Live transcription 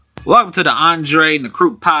Welcome to the Andre and the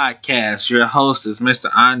Crew podcast. Your host is Mr.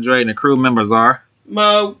 Andre and the crew members are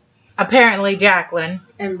Mo. Apparently Jacqueline.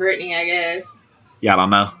 And Brittany, I guess. Y'all don't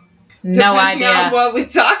know. No Depending idea. on what we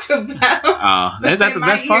talk about. Oh, is that the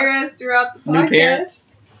best Hear part? us throughout the podcast. New parents.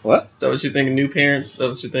 What? Is that what you're thinking? New parents? Is that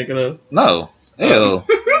what you're thinking of? No. Ew.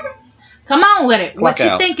 Come on with it. Clock What you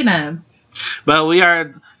out. thinking of? But we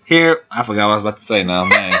are here. I forgot what I was about to say now,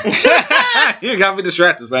 man. You got me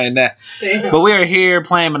distracted saying that. Damn. But we are here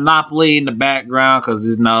playing Monopoly in the background because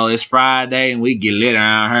it's Friday and we get lit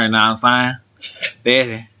around here. You know what I'm saying?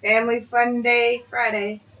 Betty. Family fun day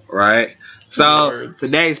Friday. Right. So Words.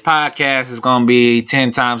 today's podcast is going to be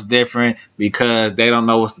 10 times different because they don't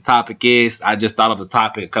know what the topic is. I just thought of the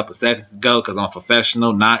topic a couple seconds ago because I'm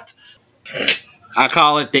professional, not. I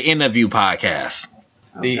call it the interview podcast.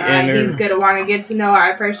 The God, inner- he's gonna want to get to know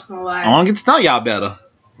our personal lives. I want to get to know y'all better.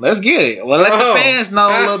 Let's get it. Well, let the fans know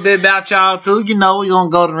a little bit about y'all too. You know, we're going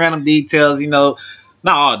to go to random details, not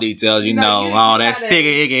all details, You know, you all that gotta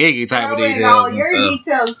sticky, icky type of Throw in details. all and your stuff.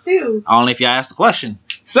 details too. Only if you ask the question.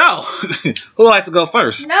 So, who would like to go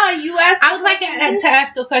first? No, you asked. I would like to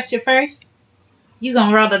ask a question first. You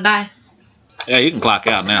gonna roll the dice? Yeah, you can clock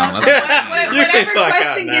out now. You can Whatever clock out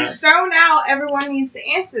question now. gets thrown out, everyone needs to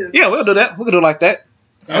answer. Yeah, we'll do that. We can do it like that.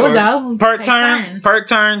 There we go. Per Take turn, turns. per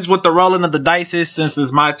turns with the rolling of the dices. Since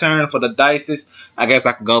it's my turn for the dices, I guess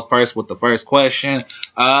I can go first with the first question.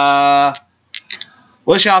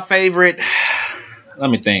 What's y'all favorite? Let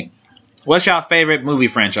me think. What's y'all favorite movie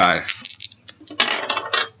franchise?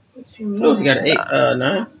 What you mean? Oh, you got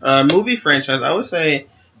an 9. Movie franchise. I would say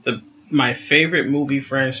my favorite movie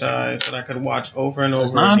franchise that I could watch over and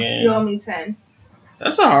That's over 9? again. You owe me 10.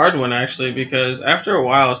 That's a hard one actually because after a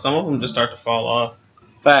while, some of them just start to fall off.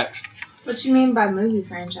 Facts. What you mean by movie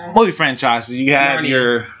franchise? Movie franchises. You have Narnia.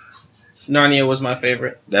 your. Narnia was my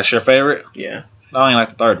favorite. That's your favorite. Yeah. I only like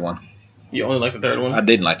the third one. You only like the third one? I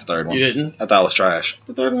didn't like the third one. You didn't? I thought it was trash.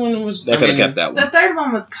 The third one was. They could have kept that The one. third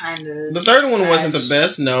one was kind of. The third one wasn't the trash.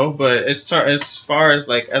 best, no, but as far as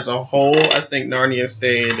like as a whole, I think Narnia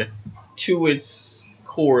stayed to its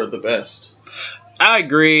core the best. I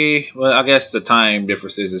agree. Well, I guess the time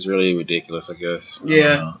differences is really ridiculous. I guess. I don't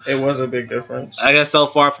Yeah, know. it was a big difference. I guess so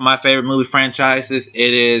far for my favorite movie franchises,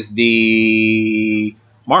 it is the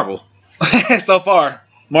Marvel. So far,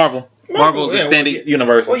 Marvel's yeah, extended well,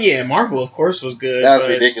 universe. Well, yeah, Marvel of course was good. That's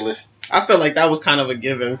but ridiculous. I felt like that was kind of a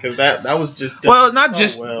given because that was just Well, done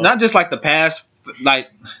so well. not just like the past,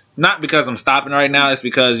 like not because I'm stopping right now. It's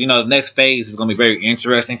because the next phase is going to be very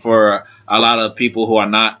interesting for a lot of people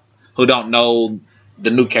who don't know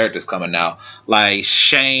the new characters coming out, like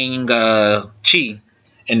Shang-Chi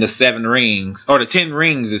in the 7 Rings or the 10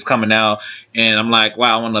 Rings is coming out, and I'm like,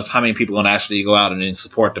 wow, I wonder how many people are going to actually go out and then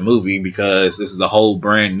support the movie because this is a whole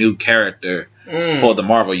brand new character for the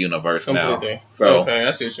Marvel universe completely. now. So Okay,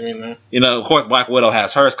 I see what you mean there. of course, Black Widow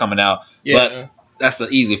has hers coming out, Yeah, but that's an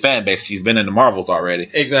easy fan base. She's been in the Marvels already.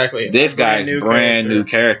 exactly. This guy's brand new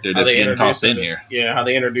character How that's they getting introduced tossed in it is- here. Yeah, how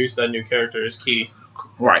they introduced that new character is key.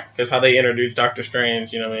 Right. Because how they introduced Doctor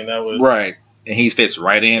Strange, that was Right. And he fits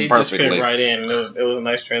right in He just perfectly. fit right in. It was a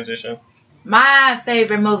nice transition. My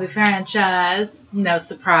favorite movie franchise, no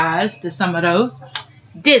surprise to some of those,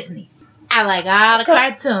 Disney. I like all the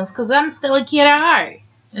cartoons because I'm still a kid at heart.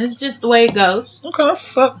 It's just the way it goes. Okay, that's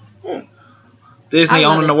what's up. Disney I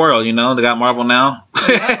love owning it. the world, They got Marvel now.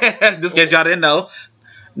 Just in case y'all didn't know.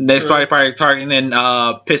 They started probably targeting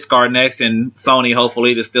Pixar next and Sony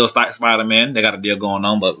hopefully to still start Spider-Man. They got a deal going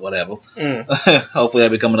on, but whatever. Hopefully that'll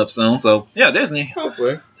be coming up soon. So, yeah, Disney.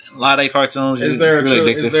 Hopefully. A lot of their cartoons. Is it's there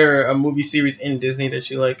really is addictive. there a movie series in Disney that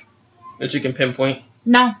you like that you can pinpoint?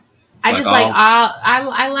 No. I Like just all- like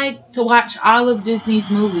all. I like to watch all of Disney's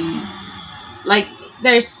movies. Like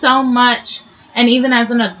there's so much, and even as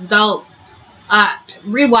an adult,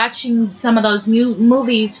 rewatching some of those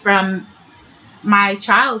movies from my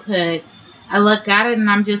childhood, I look at it and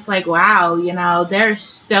I'm just like, wow, there's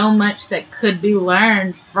so much that could be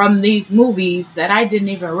learned from these movies that I didn't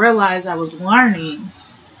even realize I was learning.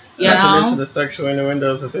 Not to mention the sexual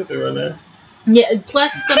innuendos that they threw in there. Yeah,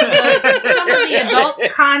 plus some of the adult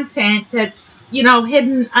content that's,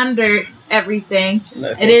 hidden under everything.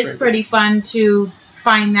 Nice It little is preview. pretty fun to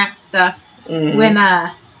find that stuff Mhm. when,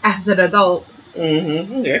 as an adult.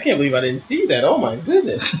 I can't believe I didn't see that. Oh my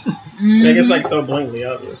goodness. Mhm. Like it's like so blatantly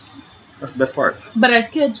obvious. That's the best parts. But as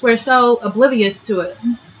kids, we're so oblivious to it.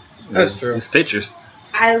 That's true. It's pictures.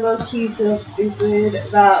 I low-key feel stupid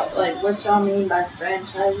about what y'all mean by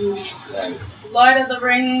franchises. Like Lord of the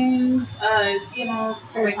Rings,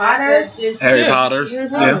 Harry Potter. Harry Yes. Potter's. Harry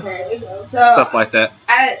Yeah. Potter. Okay. So Stuff like that.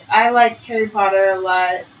 I like Harry Potter a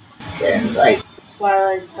lot, and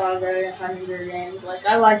Twilight Saga, Hunger Games. Like,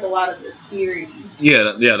 I liked a lot of the series.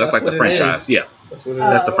 Yeah, that's That's like what the it franchise. is. Yeah, That's what it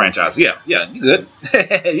that's is. the franchise. Yeah, you good.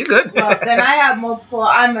 You good. Well, then I have multiple.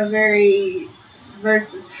 I'm a very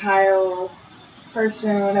versatile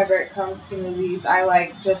person whenever it comes to movies. I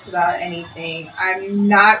like just about anything. I'm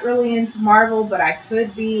not really into Marvel, but I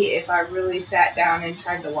could be if I really sat down and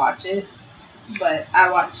tried to watch it. But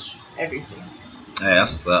I watch everything. Hey,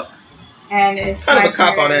 that's what's up. And it's Kind my of a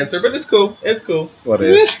cop out turn. answer, but it's cool. It's cool. What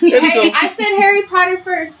is? It's Hey, cool. I said Harry Potter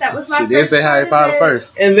first. That was my She first. did say Harry one, Potter and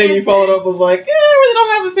first. And then you followed up with like, I really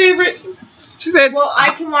don't have a favorite. She said. Well,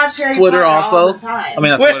 I can watch Harry Twitter Potter all also. the time. I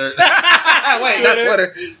mean, that's Twitter. Twitter. Wait, not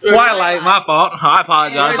Twitter. Twitter. Twilight, my fault. I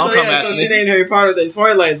apologize. Alright, Don't so come yeah, at so me. she named Harry Potter, then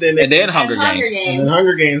Twilight, then And then And Hunger Games. and then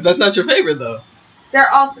Hunger Games. That's not your favorite though. They're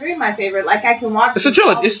all three my favorite. Like, I can watch It's a them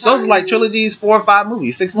all trilogy. the It's those are time. like trilogies, 4 or 5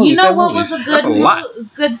 movies, 6 movies, You know 7 what movies. was a That's good a lot.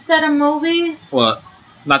 good set of movies? Well,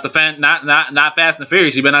 not the not Fast and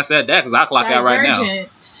Furious. You better not say that because I'll clock out right now. Divergent.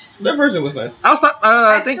 That version was nice.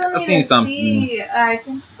 I think still I've need seen to some. see, I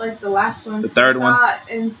think like the last one. The third one?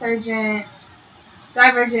 Insurgent,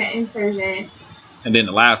 Divergent, Insurgent. And then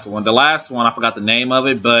the last one. The last one, I forgot the name of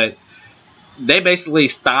it, but they basically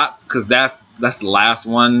stopped because that's the last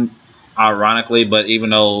one, ironically. But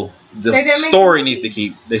even though the They didn't make story a needs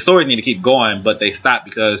movie. the story need to keep going, but they stopped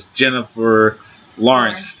because Jennifer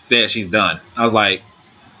Lawrence said she's done. I was like,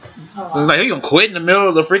 you gonna quit in the middle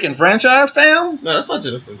of the freaking franchise, fam? No, that's not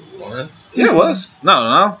Jennifer Lawrence. Yeah, it was.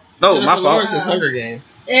 No, Jennifer my fault. Lawrence is Hunger Game.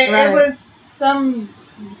 It Right. was some.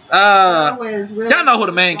 Uh, was really y'all know who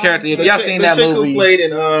the main character is. The Y'all chick- seen the that chick movie? who played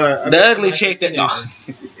in The American ugly Life chick that.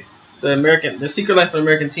 Teenager. The Secret Life of an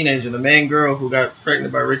American Teenager, the main girl who got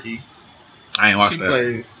pregnant by Ricky. I ain't watched She that.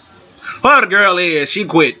 plays. Whoever the girl is, she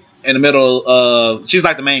quit in the middle of. She's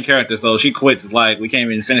like the main character, so she quits. It's like we can't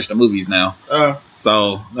even finish the movies now,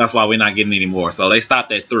 so that's why we're not getting any more. So they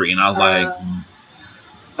stopped at 3, and I was like,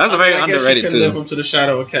 that's a very I guess underrated she couldn't live too. up to the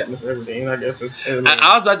shadow of Katniss Everdeen. I guess it's. I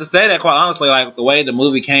was about to say that quite honestly, like the way the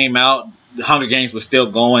movie came out, the Hunger Games was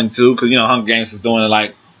still going too, because Hunger Games is doing it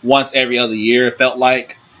like once every other year. It felt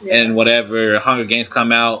like, and whatever Hunger Games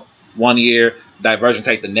come out one year, Divergent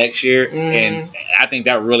take the next year, and I think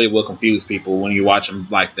that really will confuse people when you watch them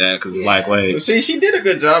like that, because it's like, wait, See, she did a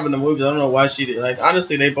good job in the movie. I don't know why she did. Like,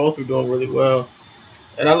 honestly, they both were doing really well,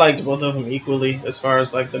 and I liked both of them equally as far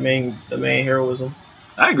as like the main heroism.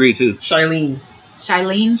 I agree too. Shailene.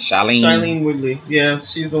 Shailene Woodley. Yeah,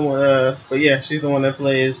 she's the one. But yeah, she's the one that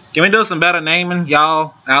plays. Can we do some better naming,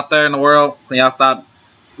 y'all out there in the world? Can y'all stop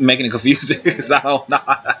making it confusing? 'Cause I don't know.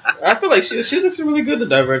 I feel like she's actually really good at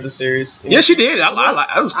the Divergent series. Yeah, she did. I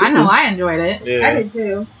it was cool. I know I enjoyed it. Yeah. I did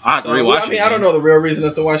too. I have to So, rewatch I mean, it. I don't know the real reason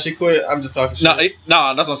as to why she quit. I'm just talking shit.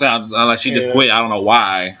 No, that's what I'm saying. Like she just Yeah. quit. I don't know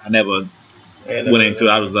why. I never Yeah, went into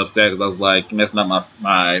it. I was upset because I was like messing up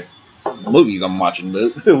my movies I'm watching.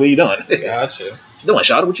 But what are you doing? What Gotcha. you doing,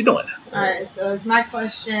 Shawty? What you doing? Alright, so it's my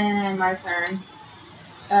question and my turn.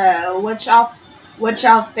 What's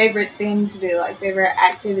y'all's favorite thing to do? Like, favorite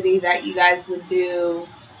activity that you guys would do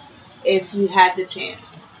if you had the chance?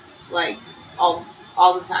 Like, all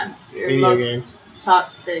the time. Your Video most games.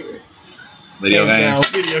 top favorite. Video Hands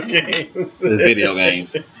games. down, video games. It's video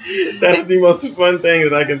games. That's the most fun thing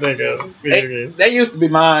that I can think of. Video games. They used to be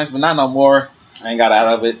mine, but not no more. I ain't got out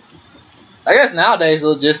of it. I guess nowadays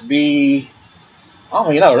it'll just be. I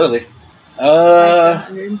don't even know really.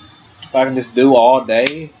 If I can just do all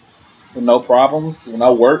day with no problems, with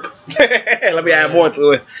no work. Let me add more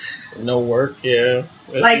to it. No work, yeah.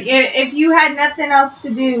 Like, if you had nothing else to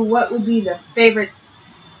do, what would be the favorite,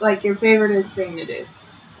 like, your favoriteest thing to do?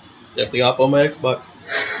 Definitely up on my Xbox.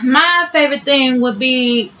 My favorite thing would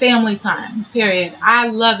be family time, period. I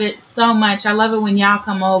love it so much. I love it when y'all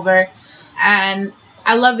come over. And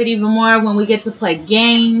I love it even more when we get to play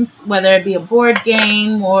games, whether it be a board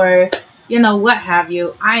game or, what have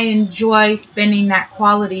you. I enjoy spending that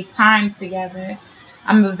quality time together.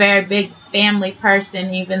 I'm a very big family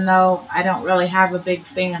person, even though I don't really have a big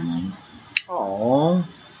family. Aww.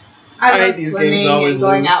 I hate love these swimming games always and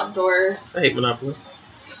going lose. outdoors. I hate Monopoly.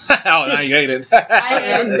 Oh, now you hate it.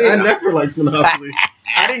 I never liked Monopoly.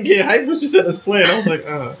 I didn't get hyped when she said this plan. I was like,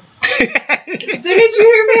 Didn't you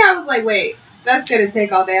hear me? I was like, wait, that's gonna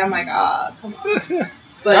take all day. I'm like, come on.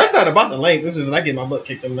 That's But not about the length. This is I get my butt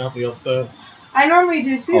kicked in Monopoly all the time. I normally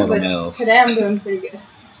do too, All the but nails. today I'm doing pretty good.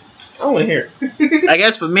 I want to hear it. I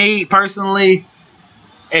guess for me personally,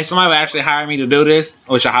 if somebody would actually hire me to do this,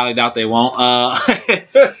 which I highly doubt they won't,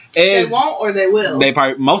 They won't or they will. They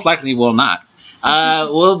probably most likely will not.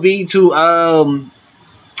 Will be to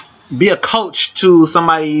be a coach to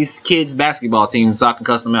somebody's kids' basketball team so I can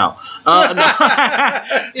cuss them out. No,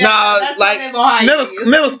 that's like why they won't hire you.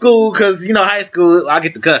 middle school, because high school I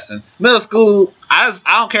get the cussing. Middle school, I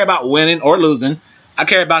don't care about winning or losing. I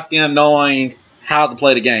care about them knowing how to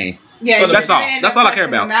play the game. Yeah, That's all. That's all I care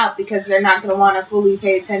about. Them out because they're not going to want to fully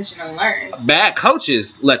pay attention and learn. Bad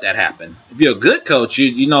coaches let that happen. If you're a good coach,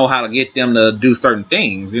 you know how to get them to do certain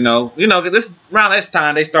things. This around this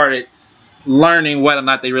time they started learning whether or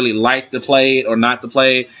not they really like to play it or not to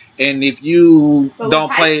play it. And if you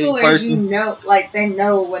don't play person, they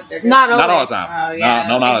know what they're doing. Not all the time. Oh yeah,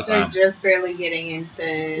 not all the time. They're just barely getting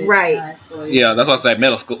into Right. high school. Yeah, that's what I said.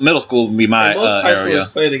 Middle school would be my most high area. schoolers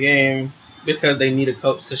play the game because they need a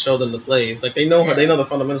coach to show them the plays. Like they know how they know the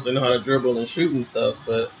fundamentals. They know how to dribble and shoot and stuff,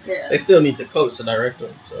 but they still need the coach to direct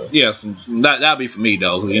them. So Yes, that'd be for me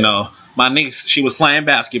though. My niece, she was playing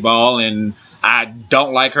basketball, and I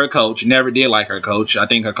don't like her coach. Never did like her coach. I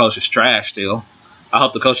think her coach is trash still. I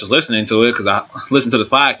hope the coach is listening to it because I listened to this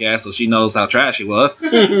podcast, so she knows how trash she was. But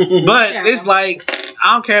it's like,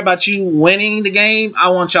 I don't care about you winning the game. I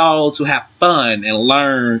want y'all to have fun and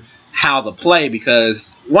learn how to play,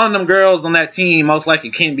 because one of them girls on that team most likely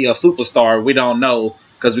can be a superstar. We don't know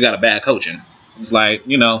because we got a bad coaching. It's like,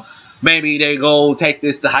 maybe they go take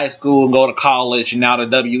this to high school and go to college and now to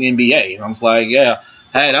WNBA. And I'm just like, yeah,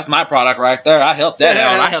 hey, that's my product right there. I helped that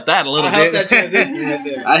out. I helped that a little bit. I helped that transition right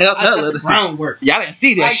there. I helped that a set little the groundwork. Y'all didn't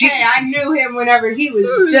see that. Hey, I knew him whenever he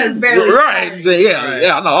was just barely right. starting.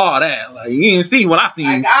 Yeah, I know all that. Like, you didn't see what I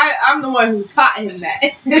seen. I'm the one who taught him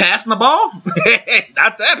that. Passing the ball?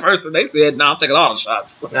 Not that person. They said, no, I'm taking all the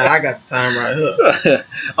shots. Nah, I got the time right here.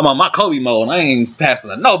 I'm on my Kobe mode. I ain't passing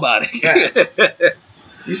to nobody. Yes.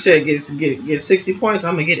 You said get 60 points,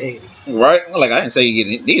 I'm gonna get 80. Right? Like, I didn't say you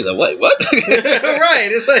get neither. Wait, what? Right.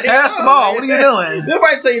 It's like, Pass the ball. What are you doing?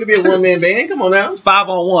 Nobody tell you to be a one-man band. Come on now.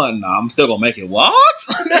 5-on-1. No, I'm still gonna make it. What?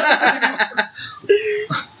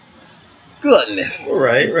 Goodness.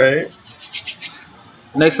 Right.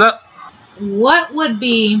 Next up. What would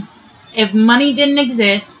be, if money didn't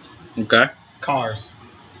exist, Okay. Cars.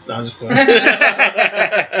 No, I'm just playing.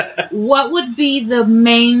 what would be the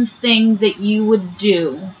main thing that you would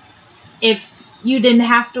do if you didn't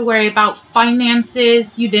have to worry about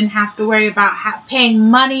finances, you didn't have to worry about paying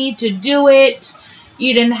money to do it,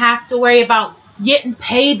 you didn't have to worry about getting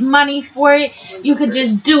paid money for it, you could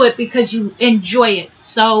just do it because you enjoy it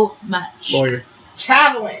so much? Lawyer.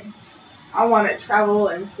 Traveling. I want to travel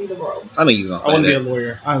and see the world. I think he's gonna say I want to be a that.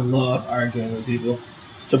 lawyer. I love arguing with people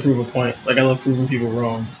to prove a point. Like, I love proving people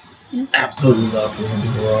wrong. Absolutely love proving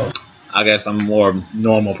people wrong. I guess I'm a more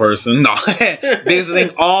normal person. No,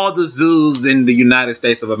 visiting all the zoos in the United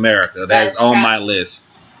States of America. That's on my list.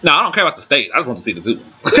 No, I don't care about the state. I just want to see the zoo.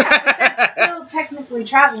 That's still technically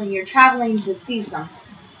traveling. You're traveling to see something.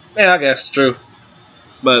 Yeah, I guess true.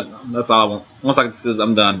 But that's all I want. Once I get to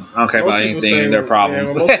I'm done. I don't care about anything and their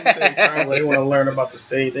problems. Yeah, most people say travel, they want to learn about the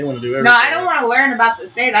state. They want to do everything. No, I don't want to learn about the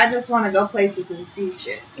state. I just want to go places and see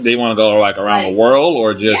shit. They want to go like around the world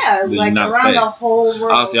or just the United around States? the whole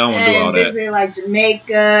world. Honestly, I don't want to do all that. Visit like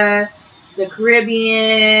Jamaica, the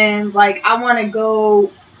Caribbean. Like, I want to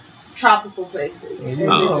go tropical places.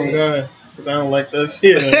 Oh, God. Because I don't like that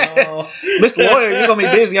shit at all. Mr. Lawyer, you're going to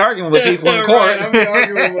be busy arguing with people in court. Right, I'll be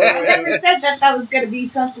arguing with I never said that was going to be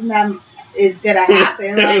something that is going to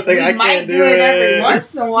happen. Like, Like, we might do it every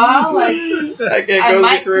once in a while. Like, I can't go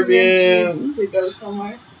to the Caribbean. To go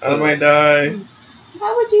somewhere. I might die.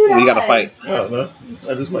 How would you die? You got to fight. I don't know.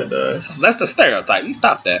 I just might die. So that's the stereotype. You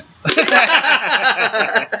stop that.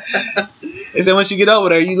 They said once you get over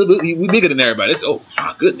there, we bigger than everybody. It's, oh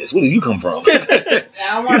my goodness, where did you come from?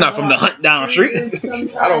 You're not from the hunt down the street.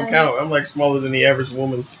 I don't count. I'm like smaller than the average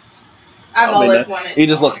woman. I've always wanted. He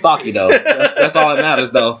just looks stocky though. That's all that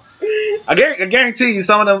matters though. I guarantee you,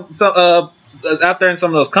 some of them, out there in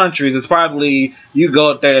some of those countries, it's probably you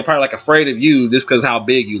go up there, they're probably like afraid of you just because how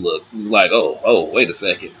big you look. It's like, oh, wait a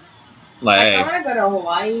second. Like, hey. I want to go to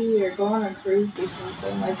Hawaii or go on a cruise or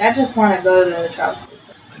something. Like, I just want to go to tropical.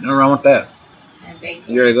 Nothing wrong with that.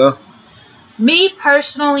 You ready to go? Me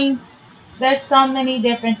personally, there's so many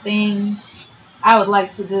different things I would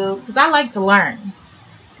like to do because I like to learn.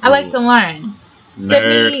 I like to learn. Sit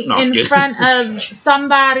me in front of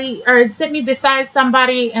somebody or sit me beside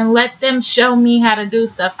somebody and let them show me how to do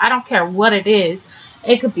stuff. I don't care what it is.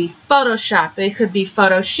 It could be Photoshop. It could be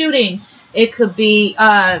photo shooting. It could be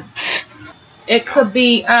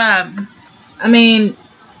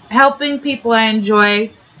helping people I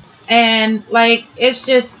enjoy. And, like, it's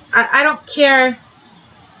just, I don't care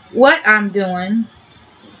what I'm doing.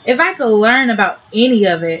 If I could learn about any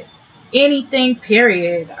of it, anything,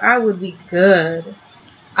 period, I would be good.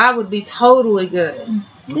 I would be totally good.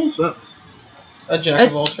 What's up? A jack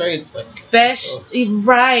of all trades. Like, Best,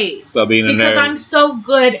 right? So being a Because nerd. I'm so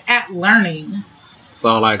good at learning.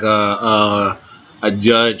 So like a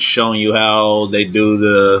judge showing you how they do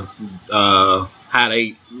the how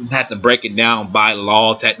they have to break it down by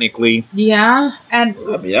law technically. Yeah, and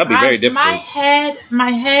That'd be very difficult.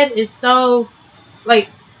 My head is so like,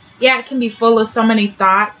 yeah, it can be full of so many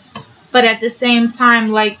thoughts, but at the same time,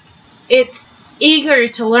 like, it's eager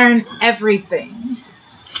to learn everything.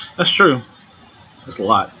 That's true. That's a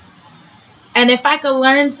lot. And if I could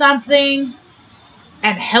learn something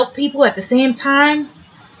and help people at the same time,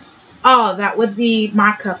 oh, that would be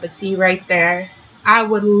my cup of tea right there. I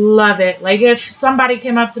would love it. Like, if somebody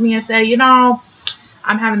came up to me and said,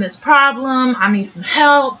 I'm having this problem, I need some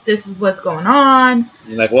help, this is what's going on.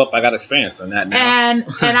 You're like, well, I got experience in that now.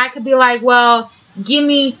 And I could be like, well, give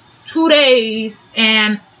me 2 days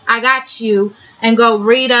and I got you, and go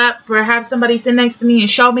read up or have somebody sit next to me and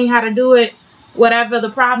show me how to do it, whatever the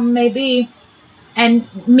problem may be, and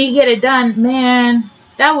me get it done, man,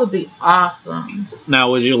 that would be awesome.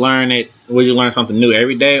 Now, would you learn something new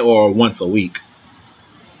every day or once a week?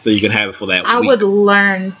 So you can have it for that week. I would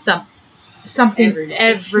learn something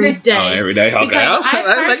every day. Oh, every day. Okay. I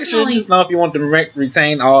was making sure you just know if you want to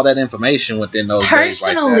retain all that information within those days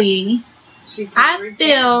like that. Personally,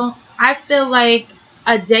 I feel like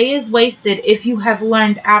a day is wasted if you have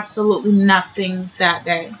learned absolutely nothing that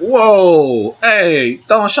day. Whoa. Hey,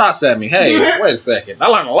 throwing shots at me. Hey, wait a second. I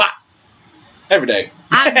learned a lot every day.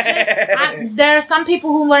 There are some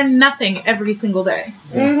people who learn nothing every single day.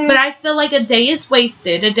 Mm-hmm. But I feel like a day is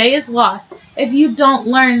wasted, a day is lost if you don't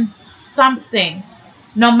learn something,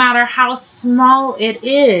 no matter how small it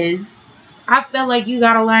is. I feel like you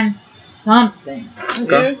gotta learn something.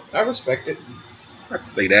 Okay. Yeah, I respect it. I can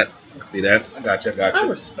see that. I got you. I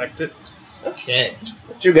respect it. Okay.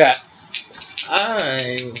 What you got?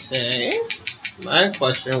 I would say my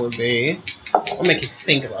question would be, I'll make you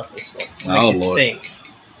think about this one. Oh, Lord. Think.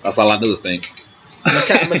 That's all I do is think.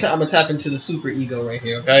 I'm gonna tap into the super ego right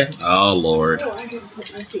here, okay? Oh, Lord. Oh, I can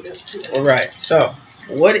put my feet up too. Alright, so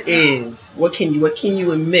what can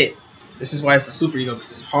you admit? This is why it's a super ego,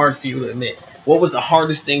 because it's hard for you to admit. What was the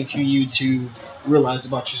hardest thing for you to realize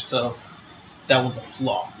about yourself that was a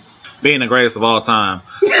flaw? Being the greatest of all time.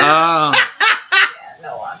 Yeah,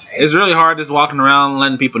 no, Andre. It's really hard just walking around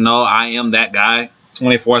letting people know I am that guy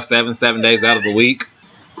 24/7, 7 days out of the week.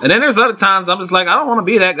 And then there's other times I'm just like, I don't want to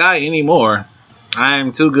be that guy anymore. I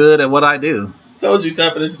am too good at what I do. Told you,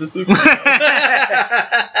 tapping into the super ego.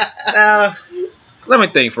 Let me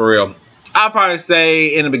think for real. I'll probably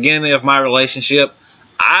say in the beginning of my relationship,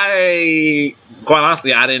 quite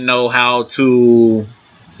honestly, I didn't know how to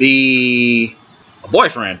be a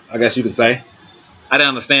boyfriend, I guess you could say. I didn't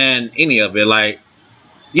understand any of it. Like,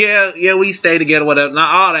 yeah, we stay together, whatever.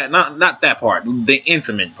 Not all that, not that part. The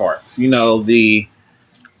intimate parts, the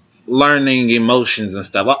learning emotions and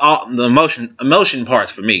stuff. All the emotion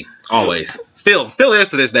parts for me, always. Still is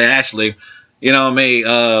to this day, actually. You know what I mean?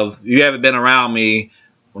 You haven't been around me.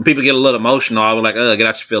 When people get a little emotional, I was like, get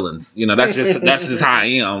out your feelings. That's just how I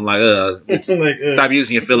am. Like, stop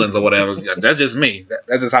using your feelings or whatever. That's just me.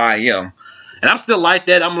 That's just how I am. And I'm still like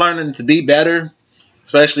that. I'm learning to be better,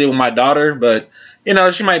 especially with my daughter. But,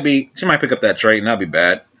 she might pick up that trait and that'll be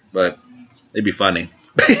bad. But it'd be funny.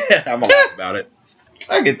 I'm all about it.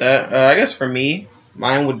 I get that. I guess for me,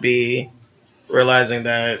 mine would be realizing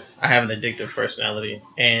that I have an addictive personality.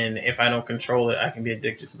 And if I don't control it, I can be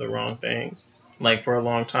addicted to the wrong things. Like, for a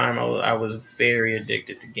long time, I was very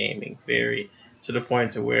addicted to gaming, to the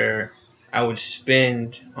point to where I would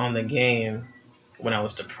spend on the game when I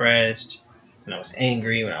was depressed, when I was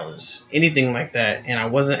angry, when I was anything like that, and I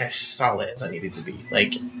wasn't as solid as I needed to be.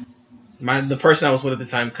 Like, the person I was with at the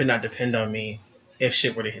time could not depend on me if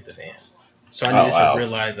shit were to hit the fan. So I needed to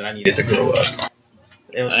realize that I needed to grow up.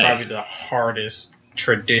 It was probably the hardest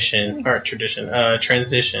transition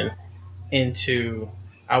into,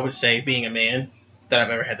 I would say, being a man that I've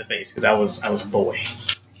ever had to face, because I was a boy,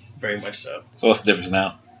 very much so. So what's the difference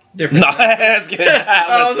now? Different. No, that's good.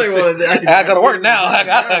 I was like, well, I gotta work now. I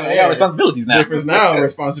got responsibilities now. Difference now,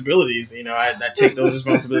 responsibilities. I take those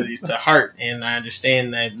responsibilities to heart, and I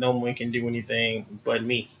understand that no one can do anything but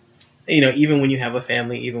me. Even when you have a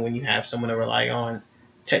family, even when you have someone to rely on,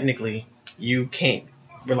 technically, you can't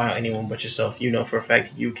rely on anyone but yourself. For a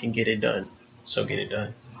fact you can get it done. So get it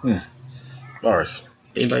done. Bars.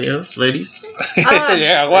 Anybody else, ladies?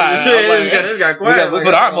 Yeah, why? It got quiet. We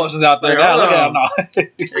put our emotions out there. Now, look at them.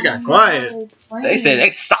 It got quiet. They said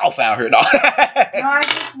they soft out here, dog. No, I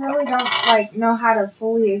just really don't know how to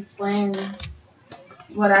fully explain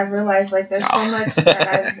what I've realized. Like, there's so much that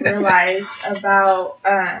I've realized about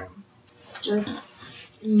just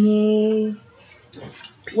me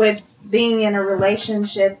with being in a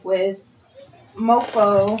relationship with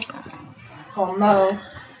Mofo, called Mo.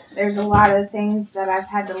 There's a lot of things that I've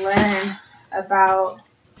had to learn about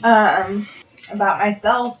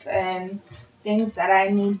myself and things that I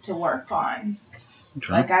need to work on.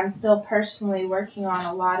 Okay. Like, I'm still personally working on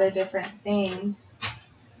a lot of different things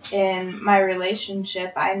in my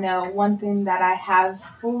relationship. I know one thing that I have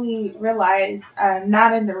fully realized,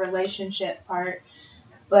 not in the relationship part,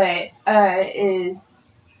 but is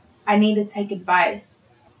I need to take advice.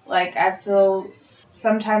 Like, I feel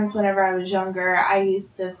sometimes whenever I was younger, I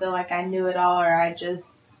used to feel like I knew it all, or I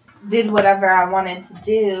just did whatever I wanted to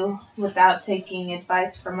do without taking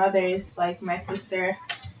advice from others. Like, my sister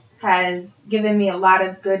has given me a lot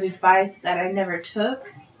of good advice that I never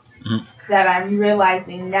took, that I'm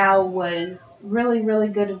realizing now was really, really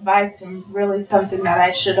good advice and really something that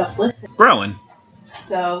I should have listened. Growing.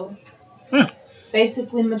 So, Yeah.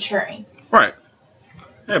 basically maturing. Right.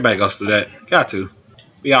 Everybody goes through that. Got to.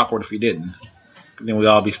 Be awkward if you didn't. Then we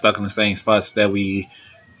all be stuck in the same spots that we,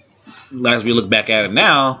 as we look back at it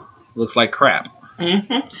now, looks like crap.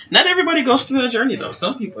 Mm-hmm. Not everybody goes through that journey, though.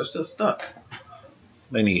 Some people are still stuck.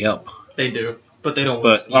 They need help. They do, but they don't.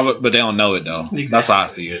 But they don't know it, though. Exactly. That's how I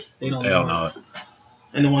see it. They don't know it.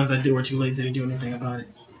 And the ones that do are too lazy to do anything about it.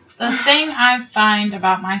 The thing I find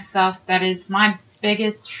about myself that is my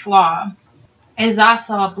biggest flaw is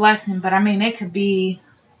also a blessing, but I mean, it could be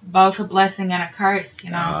both a blessing and a curse, you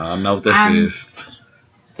know. I know what this is.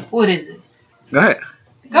 What is it? Go ahead.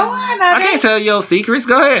 Go on, I can't tell your secrets.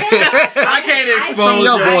 Go ahead. I can't expose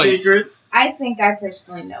your your voice. secrets. I think I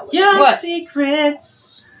personally know it. Your What?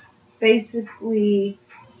 secrets. Basically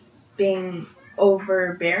being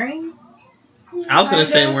overbearing. I was gonna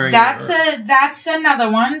say wearing. That's another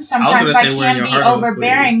one. Sometimes I can be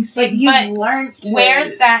overbearing, But you've learned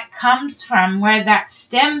where that comes from, where that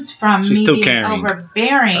stems from, She's me still being caring.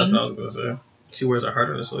 overbearing, That's what I was gonna say. She wears her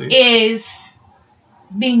heart on her sleeve. is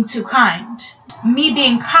being too kind. Me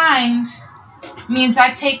being kind means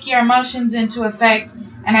I take your emotions into effect,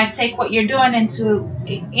 and I take what you're doing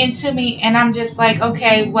into me, and I'm just like,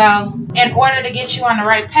 okay, well, in order to get you on the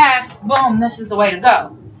right path, boom, this is the way to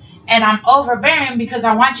go. And I'm overbearing because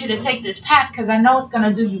I want you to take this path because I know it's going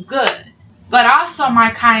to do you good. But also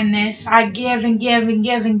my kindness, I give and give and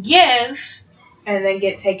give and give, and then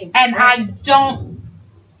get taken. and I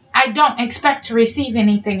don't expect to receive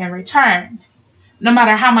anything in return, no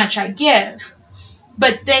matter how much I give.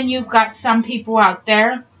 But then you've got some people out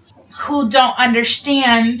there who don't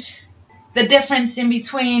understand the difference in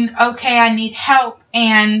between, okay, I need help,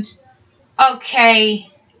 and okay,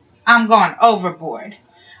 I'm going overboard.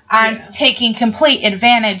 I'm taking complete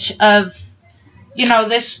advantage of, you know,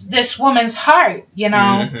 this woman's heart, you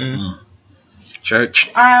know. Mm-hmm.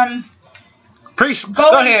 Church. Priest,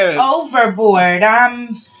 Going go ahead. overboard.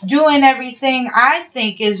 I'm doing everything I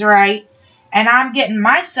think is right, and I'm getting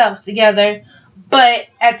myself together, but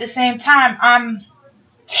at the same time, I'm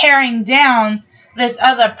tearing down this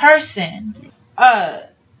other person.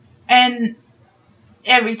 And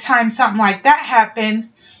every time something like that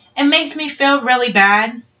happens, it makes me feel really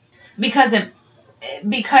bad because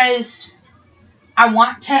I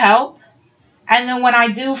want to help, and then when I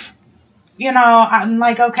do, you know, I'm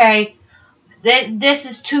like, okay, this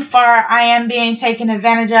is too far. I am being taken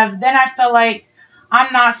advantage of. Then I feel like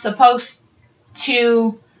I'm not supposed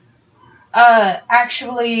to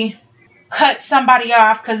actually cut somebody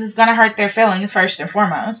off because it's gonna hurt their feelings first and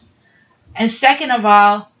foremost, and second of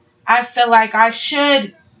all, I feel like I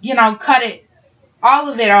should, you know, cut all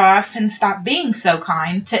of it off and stop being so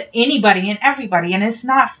kind to anybody and everybody, and it's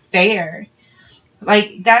not fair.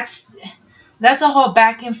 Like, that's a whole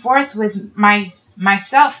back and forth with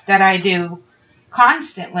myself that I do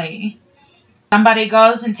constantly. Somebody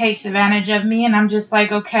goes and takes advantage of me, and I'm just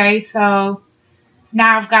like, okay, so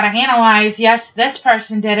now I've got to analyze, yes, this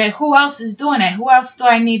person did it. Who else is doing it? Who else do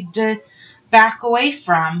I need to back away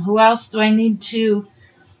from? Who else do I need to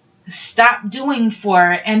stop doing for?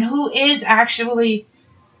 And who is actually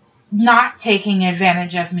not taking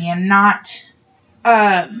advantage of me and not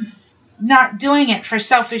doing it for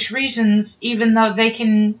selfish reasons, even though they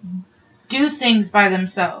can do things by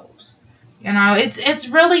themselves? You know, it's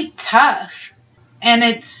really tough, and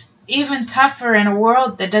it's even tougher in a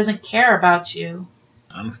world that doesn't care about you.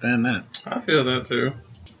 I understand that. I feel that too.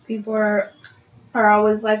 People are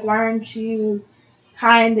always like, why aren't you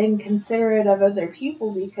kind and considerate of other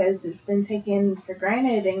people, because it's been taken for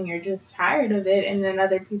granted and you're just tired of it. And then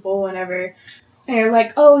other people, whenever And you're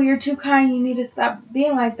like, oh, you're too kind, you need to stop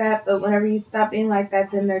being like that. But whenever you stop being like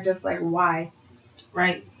that, then they're just like, why?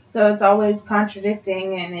 Right. So it's always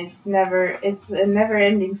contradicting, and it's a never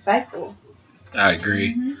ending cycle. I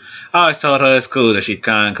agree. Mhm. I always told her it's cool that she's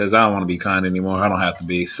kind because I don't want to be kind anymore. I don't have to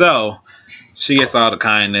be. So she gets all the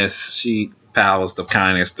kindness. She powers the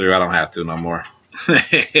kindness through. I don't have to no more.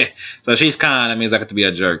 So she's kind. That means I get to be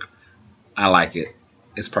a jerk. I like it.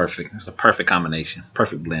 It's perfect. It's a perfect combination.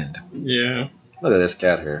 Perfect blend. Yeah. Look at this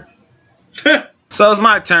cat here. So it's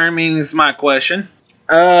my turn, meaning it's my question.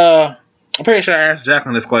 I'm pretty sure I asked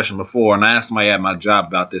Jacqueline this question before, and I asked somebody at my job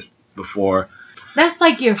about this before. That's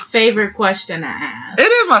like your favorite question to ask. It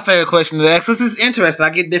is my favorite question to ask. This is interesting. I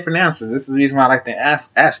get different answers. This is the reason why I like to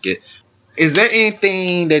ask it. Is there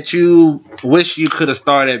anything that you wish you could have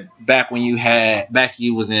started back when you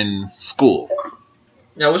was in school?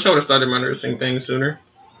 Yeah, I wish I would have started my nursing thing sooner.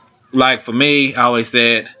 Like for me, I always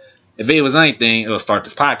said if it was anything, it would start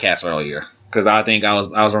this podcast earlier because I think I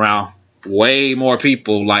was around way more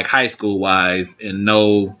people like high school wise and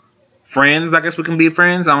no friends. I guess we can be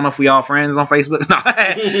friends. I don't know if we all friends on Facebook. No,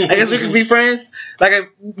 I guess we can be friends.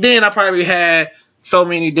 Then I probably had so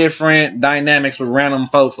many different dynamics with random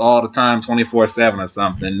folks all the time, 24/7 or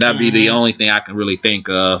something. That'd be the only thing I can really think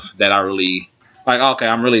of that I really like. Okay,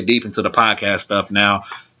 I'm really deep into the podcast stuff now.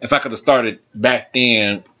 If I could have started back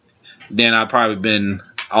then I'd probably been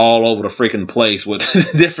all over the freaking place with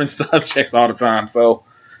different subjects all the time. So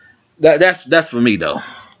that's for me though.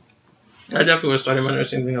 I definitely would have started my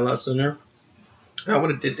nursing thing a lot sooner. I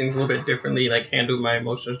would have did things a little bit differently, like handled my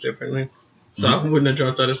emotions differently. So I wouldn't have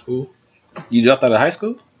dropped out of school. You dropped out of high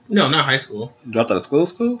school? No, not high school. You dropped out of school?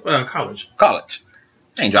 College. College.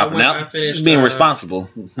 Ain't dropping out. I finished, Being responsible.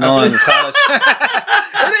 No, it's college.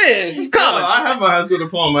 It is. It's college. I have a high school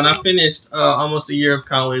diploma, and I finished almost a year of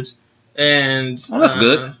college. And that's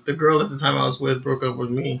good. The girl at the time I was with broke up with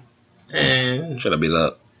me. And should I beat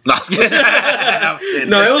up? No,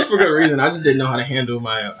 no, it was for good reason. I just didn't know how to handle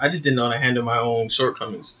my own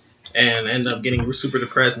shortcomings, and ended up getting super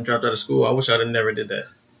depressed and dropped out of school. I wish I'd have never did that.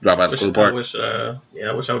 Drop out of school part. I wish I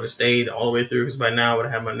would have stayed all the way through because by now I would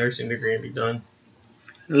have had my nursing degree and be done.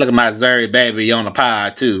 Look at my Zuri baby on the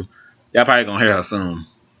pod too. Y'all probably gonna hear her soon.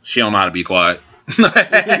 She don't know how to be quiet.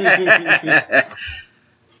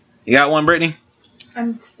 You got one, Brittany?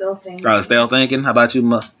 I'm still thinking. Probably still thinking. How about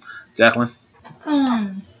you, Jacqueline?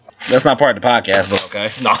 That's not part of the podcast, but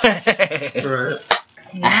okay. No. Right.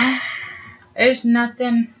 Yeah. There's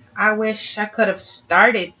nothing I wish I could have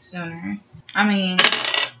started sooner. I mean,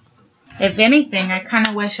 if anything, I kind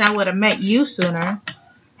of wish I would have met you sooner.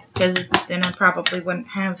 Because then I probably wouldn't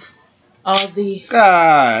have all the...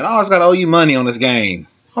 God, I always got to owe you money on this game.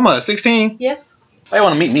 How much, 16? Yes. They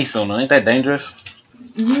want to meet me sooner. Ain't that dangerous?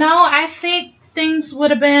 No, I think things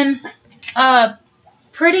would have been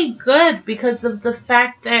pretty good because of the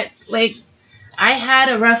fact that, like, I had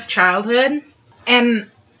a rough childhood.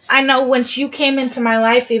 And I know once you came into my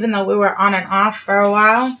life, even though we were on and off for a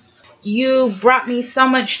while, you brought me so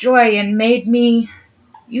much joy and made me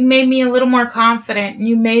a little more confident. And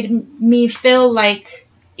you made me feel like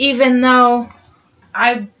even though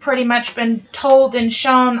I've pretty much been told and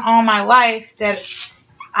shown all my life that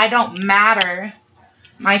I don't matter,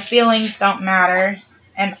 my feelings don't matter,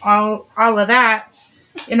 and all of that,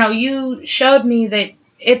 you know, you showed me that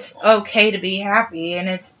it's okay to be happy and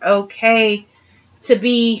it's okay to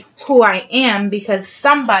be who I am because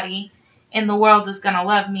somebody in the world is going to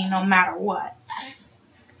love me no matter what.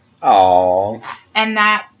 Aww. And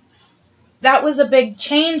that was a big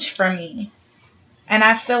change for me. And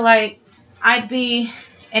I feel like I'd be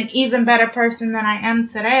an even better person than I am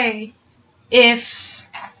today if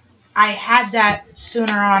I had that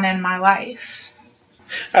sooner on in my life.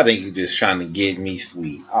 I think you're just trying to get me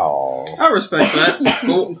sweet. Aww. I respect that.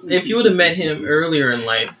 Well, if you would have met him earlier in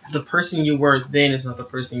life, the person you were then is not the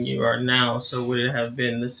person you are now. So would it have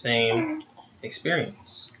been the same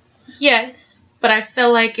experience? Yes, but I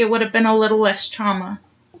feel like it would have been a little less trauma.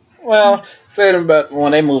 Well, said about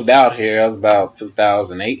when they moved out here, it was about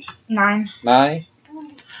 2008. 9. I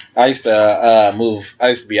used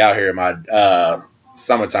to be out here in my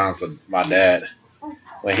summertime with my dad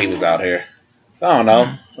when he was out here. So I don't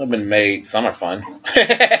know. I've been made summer fun.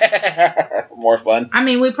 More fun. I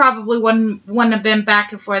mean, we probably wouldn't have been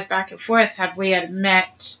back and forth had we had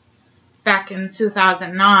met back in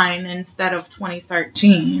 2009 instead of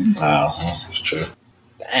 2013. Oh, that's true.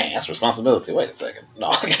 Dang, that's responsibility. Wait a second. No.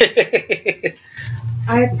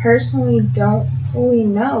 I personally don't fully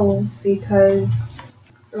know because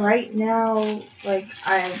right now, like,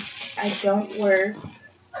 I don't work.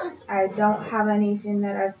 I don't have anything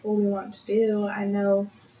that I fully want to do. I know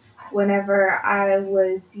whenever I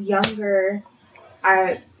was younger,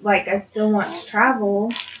 I still want to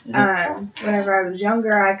travel. Whenever I was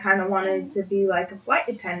younger, I kind of wanted to be like a flight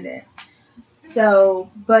attendant. So,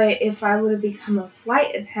 but if I would have become a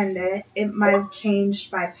flight attendant, it might have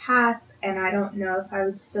changed my path, and I don't know if I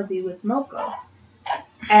would still be with Moko.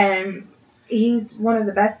 And he's one of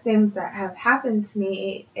the best things that have happened to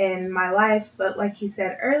me in my life. But like he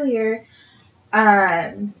said earlier,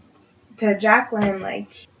 to Jacqueline,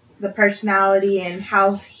 like the personality and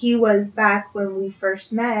how he was back when we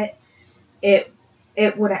first met, it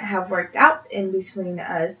wouldn't have worked out in between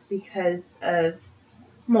us because of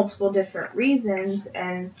multiple different reasons.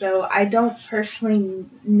 And so I don't personally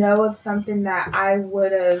know of something that I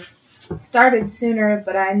would have started sooner,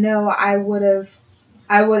 but I know I would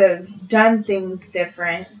have done things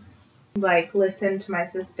different, like listen to my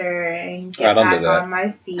sister and get back on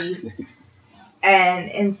my feet. And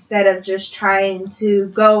instead of just trying to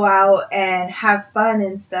go out and have fun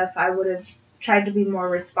and stuff, I would have tried to be more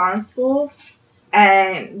responsible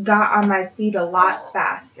and got on my feet a lot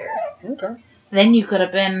faster. Okay. Then you could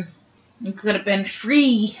have been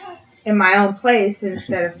free in my own place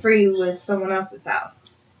instead of free with someone else's house.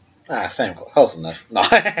 Same, close enough. No.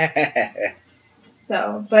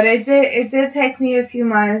 So, but it did take me a few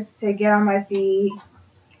months to get on my feet.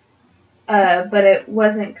 But it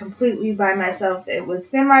wasn't completely by myself. It was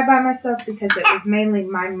semi by myself because it was mainly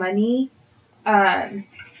my money. And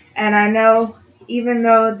I know, even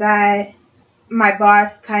though that my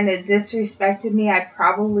boss kind of disrespected me, I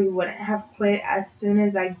probably wouldn't have quit as soon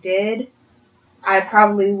as I did. I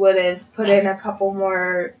probably would have put in a couple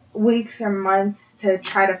more weeks or months to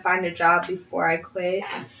try to find a job before I quit.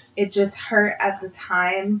 It just hurt at the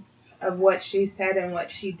time of what she said and what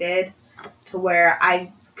she did, to where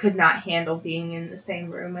I could not handle being in the same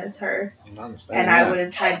room as her. I would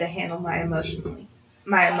have tried to handle my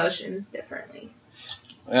emotions differently.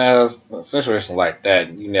 A situation like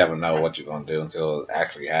that, you never know what you're going to do until it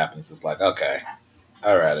actually happens. It's like, okay,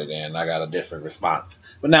 alright then, I got a different response.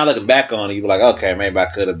 But now looking back on it, you're like, okay, maybe I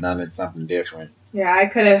could have done it something different. Yeah, I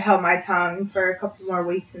could have held my tongue for a couple more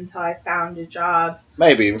weeks until I found a job.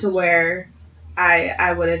 Maybe. To where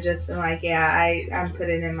I would have just been like, yeah, I'm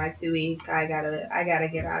putting in my 2 weeks. I gotta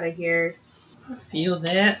get out of here. I feel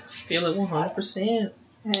that. I feel it 100%.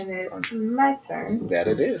 And it's my turn. That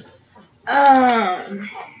it is.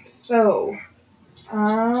 So,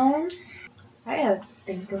 I gotta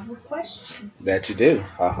think of a question. That you do.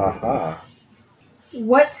 Ha ha ha.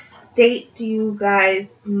 What state do you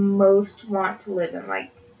guys most want to live in?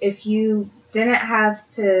 Like, if you didn't have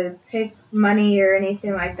to pick money or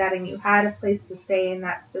anything like that, and you had a place to stay in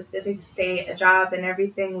that specific state, a job, and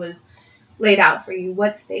everything was laid out for you,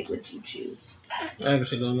 what state would you choose? I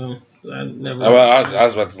actually don't know. I never. I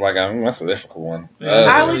was about to like, that's a difficult one.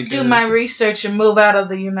 I would do my research and move out of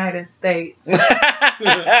the United States.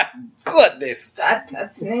 Goodness.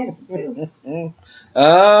 That's an answer too.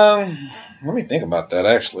 Let me think about that.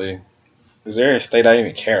 Actually, is there a state I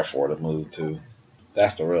even care for to move to?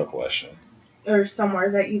 That's the real question. Or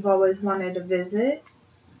somewhere that you've always wanted to visit?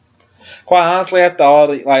 Quite honestly, after all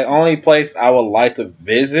the only place I would like to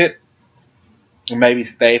visit, maybe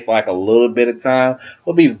stay for like a little bit of time,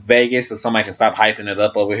 would be Vegas, so somebody can stop hyping it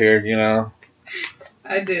up over here, you know.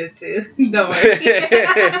 I do too. Don't worry.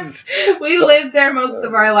 We lived there most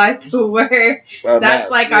of our life to where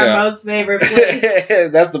that's our most favorite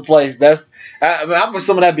place. That's the place. I'm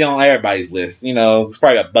assuming that'd be on everybody's list. You know, it's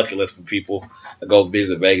probably a bucket list for people to go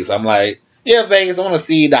visit Vegas. I'm like, yeah, Vegas, I want to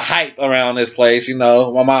see the hype around this place. You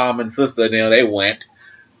know, my mom and sister, they went.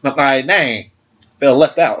 I'm like, dang, feel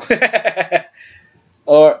left out. I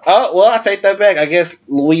take that back. I guess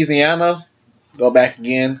Louisiana. Go back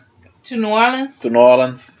again. To New Orleans? To New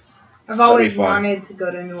Orleans. I've always wanted to go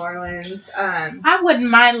to New Orleans. I wouldn't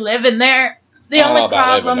mind living there. The only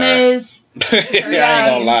problem is... I ain't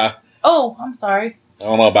gonna lie. Oh, I'm sorry. I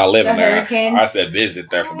don't know about living there. Hurricane. I said visit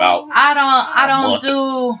there for about... I don't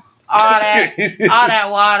do all that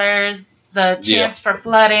water, the chance for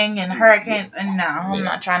flooding and hurricanes. And no, I'm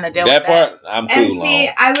not trying to deal with that. That part, I'm cool on. And see,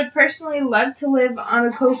 I would personally love to live on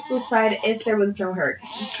a coastal side if there was no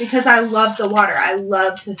hurricanes. Because I love the water. I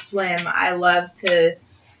love to swim. I love to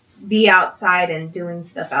be outside and doing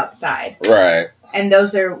stuff outside. Right. And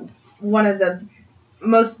those are one of the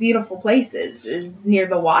most beautiful places is near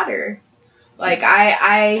the water. Like,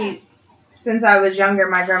 I since I was younger,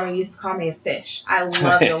 my grandma used to call me a fish. I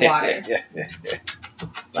love the water.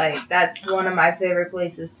 Like, that's one of my favorite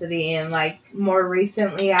places to be in. Like, more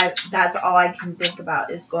recently, that's all I can think about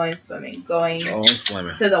is going swimming, going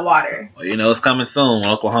swimming to the water. Well, you know, it's coming soon.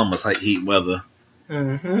 Oklahoma's heat weather.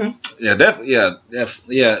 Yeah, definitely.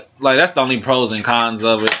 Yeah. Like that's the only pros and cons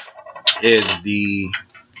of it is the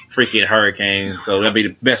freaking hurricane. So that'd be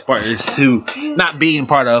the best part is to not being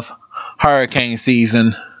part of hurricane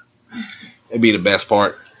season. It'd be the best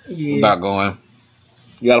part about going.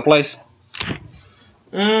 You got a place?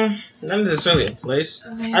 Not necessarily a place.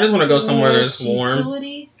 I just want to go somewhere that's warm.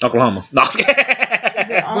 Utility? Oklahoma. No.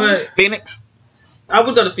 But Phoenix. I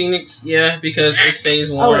would go to Phoenix, yeah, because it stays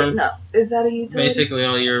Oh, warm wait, no. Is that a utility? basically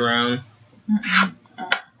all year round. Mm-mm.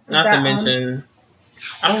 Not that to on? mention,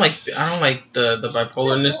 I don't like the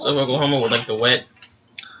bipolarness of Oklahoma with like the wet,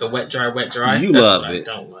 dry. You That's love what it.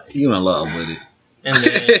 I don't like. You in love with And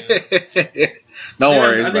then it. Don't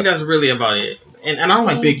worry. I think that's really about it. And I don't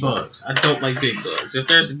like big bugs. I don't like big bugs. If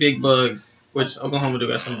there's big bugs, which Oklahoma do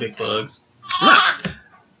got some big bugs.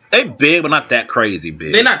 They big, but not that crazy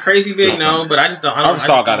big. They're not crazy big, no, but I just don't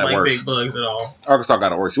Arkansas got it like worse. big bugs at all. Arkansas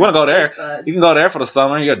got it worse. You want to go there? You can go there for the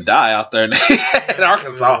summer. You'll die out there in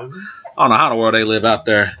Arkansas. I don't know how in the world they live out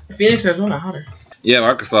there. Phoenix, Arizona, hotter. Yeah,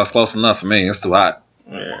 Arkansas is close enough for me. It's too hot.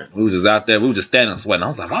 Yeah. We were just out there. We were just standing sweating. I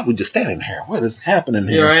was like, why are we just standing here? What is happening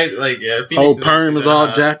here? You're right. Like, yeah. Whole perm is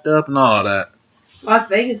all jacked up and all that. Las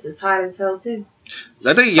Vegas is hot as hell, too.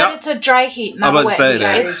 I think But y'all. it's a dry heat, I not was a about wet to say heat.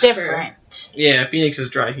 that. It's different. Yeah, Phoenix is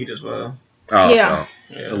dry heat as well. Oh, Yeah.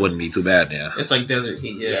 so Yeah. it wouldn't be too bad then. It's like desert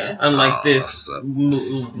heat, yeah. Yeah. Unlike Oh, this, so-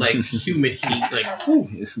 like humid heat, like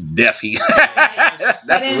Death heat. But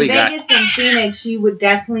That's in what we got. Vegas and Phoenix, you would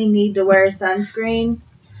definitely need to wear sunscreen.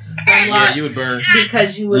 yeah, you would burn.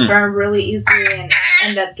 Because you would Mm. burn really easily and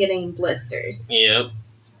end up getting blisters. Yep.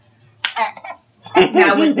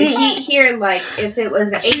 Now with the heat here, like if it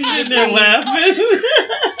was 80 She's in there degrees, laughing.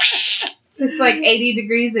 it's like 80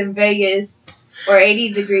 degrees in Vegas or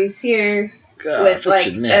 80 degrees here God, with fix like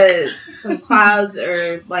your neck. some clouds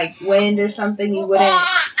or like wind or something, you wouldn't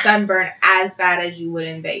sunburn as bad as you would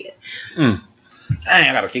in Vegas. Dang,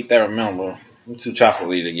 I gotta keep that remember. I'm too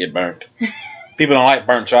chocolatey to get burnt. People don't like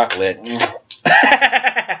burnt chocolate.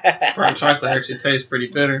 Burnt chocolate actually tastes pretty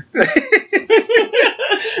bitter.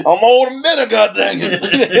 I'm old and bitter, goddamn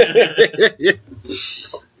it.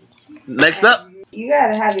 Next up. You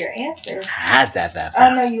gotta have your answer. What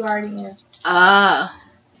Oh no, you already answered.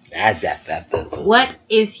 What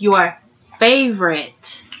is your favorite?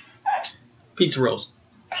 Pizza rolls.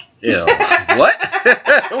 Ew. What?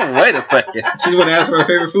 Wait a second. She's gonna ask what her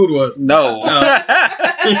favorite food was. No. No.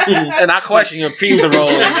 And I question your pizza roll.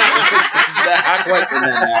 I question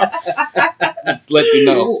that now. Just let you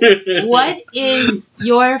know. What is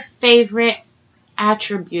your favorite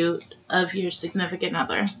attribute of your significant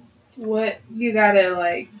other? What you gotta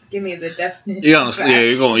like give me the definition. You're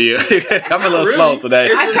you're going, yeah. I'm a little Really? slow today.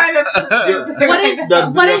 I kind of. What is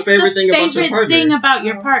The- what your is favorite the thing about your favorite partner? thing about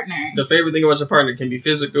your partner? The favorite thing about your partner can be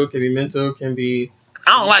physical, can be mental, can be.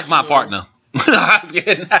 I don't like my partner. I was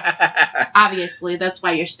kidding. Obviously, that's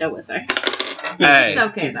why you're still with her. Hey. It's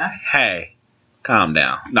okay though. Hey, calm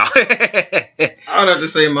down. No. I would have to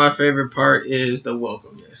say my favorite part is the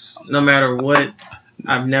welcomeness. No matter what,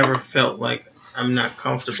 I've never felt like I'm not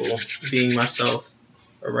comfortable being myself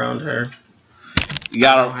around her. You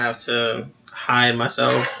I don't gotta. have to hide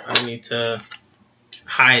myself. I don't need to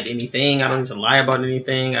hide anything. I don't need to lie about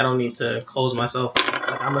anything. I don't need to close myself.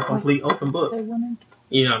 Like, I'm a complete open book.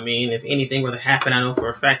 You know what I mean? If anything were to happen, I know for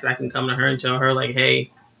a fact that I can come to her and tell her, like,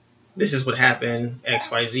 hey, this is what happened,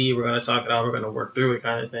 XYZ, we're going to talk it out, we're going to work through it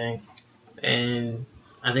kind of thing. And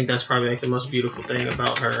I think that's probably like the most beautiful thing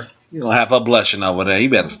about her. You're gonna have her blushing over there. You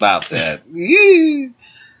better stop that. Yeah.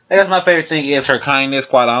 I guess my favorite thing is her kindness,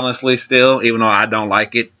 quite honestly, still. Even though I don't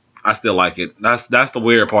like it, I still like it. That's the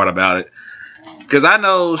weird part about it. Because I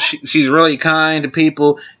know she's really kind to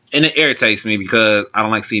people, and it irritates me because I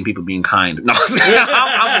don't like seeing people being kind. No,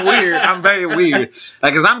 I'm weird. I'm very weird.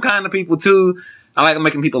 Like, because I'm kind to people too. I like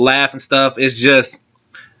making people laugh and stuff. It's just,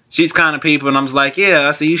 she's kind of people, and I'm just like, yeah,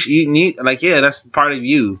 I see you need, like, yeah, that's part of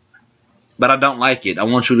you. But I don't like it. I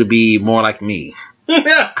want you to be more like me.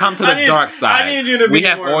 Come to the dark side. I need you to be We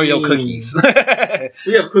have more Oreo mean. cookies.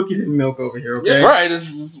 We have cookies and milk over here, okay? Yeah, right.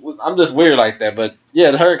 I'm just weird like that. But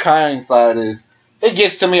yeah, her kind side is, it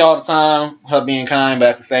gets to me all the time, her being kind, but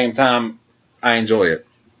at the same time, I enjoy it.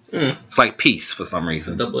 Mm. It's like peace for some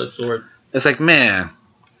reason. Double-edged sword. It's like, man,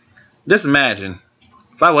 just imagine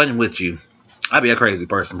if I wasn't with you, I'd be a crazy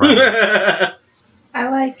person, probably. I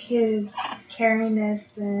like his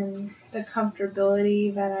caringness and the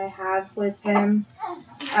comfortability that I have with him.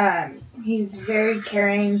 He's very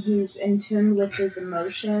caring. He's in tune with his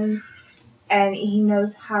emotions, and he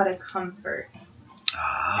knows how to comfort.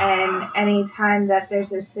 And anytime that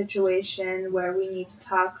there's a situation where we need to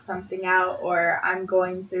talk something out or I'm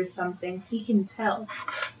going through something, he can tell.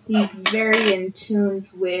 He's very in tune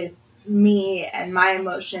with me and my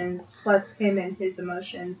emotions, plus him and his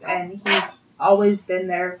emotions, and he's always been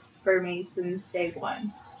there for me since day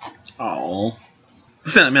one. Oh.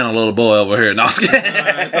 Sentimental little boy over here. No, I'm just kidding.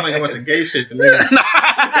 It sounds like a bunch of gay shit to me.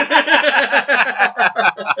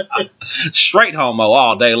 Straight homo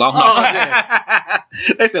all day long.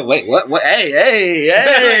 They said, wait, what? Hey.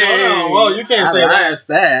 Hold on, whoa, you can't say that.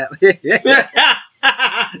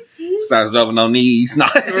 Starts rubbing on knees. No.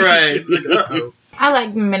 Right. Like, uh-oh. I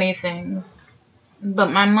like many things, but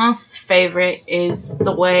my most favorite is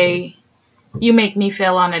the way you make me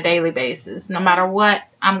feel on a daily basis, no matter what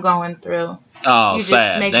I'm going through. Oh, You just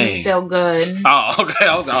sad. make Dang. me feel good. Oh, okay.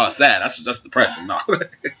 I was sad. That's depressing. No.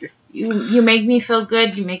 You make me feel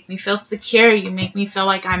good. You make me feel secure. You make me feel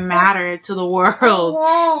like I matter to the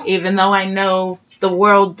world, even though I know the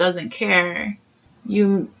world doesn't care.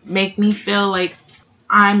 You make me feel like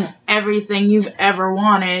I'm everything you've ever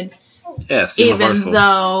wanted, Yes, even universal.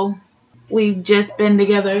 though we've just been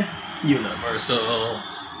together. Universal.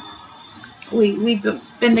 We've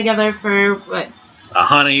been together for what,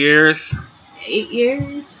 100 years? 8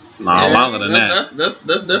 years? No, longer than that. That's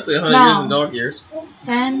definitely 100 No. years in dog years.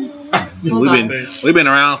 10? Hold on. We've been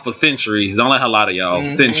around for centuries. Don't let her lie to y'all.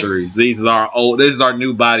 Mhm. Centuries. This is our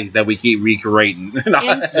new bodies that we keep recreating. In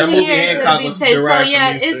That 2 movie years, Hancock it'll be was safe. So derived yeah,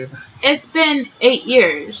 from these two. it's been 8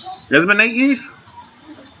 years It's been 8 years.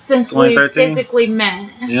 since we 2013? physically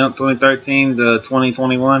met. Yep, 2013 to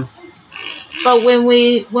 2021. But when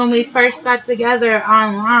we first got together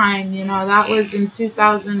online, that was in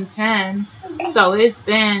 2010. So it's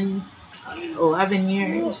been 11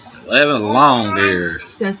 years 11 long years.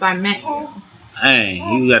 since I met you.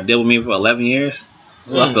 Dang, you got to deal with me for 11 years?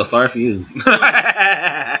 Well, I feel sorry for you.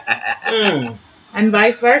 Mm. And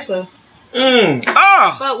vice versa.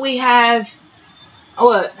 Oh! But we have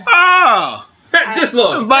what? Oh! Just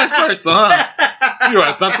look. Vice versa, huh? You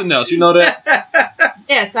are something else. You know that?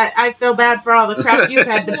 Yes, I feel bad for all the crap you've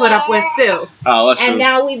had to put up with too. Oh, that's And true.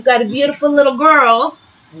 now we've got a beautiful little girl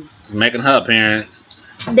Just making her appearance.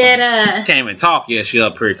 that Can't even talk yet. She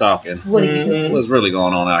up here talking. what do you do? Mhm. What's really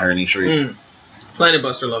going on out here in these streets? Planet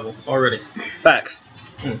Buster level already. Facts.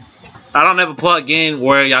 Mm. I don't ever plug in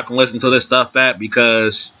where y'all can listen to this stuff at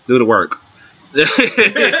because do the work.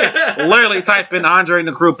 Literally type in Andre and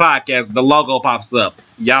the Crew podcast. The logo pops up.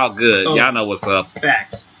 Y'all good. Oh. Y'all know what's up.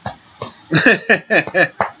 Facts.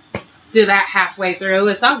 Do that halfway through.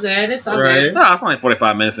 It's all good. It's all Right. good. No, it's only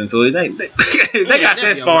 45 minutes into it. They got they'll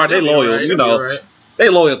this be far. all- They they'll be loyal. alright, You they'll be know. alright. They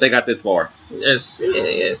loyal if they got this far. Yes.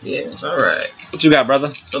 All right. What you got,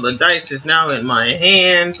 brother? So the dice is now in my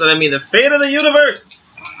hand. So that means the fate of the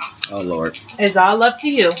universe. Oh, Lord. It's all up to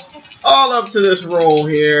you. All up to this roll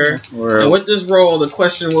here. Where- And with this roll, the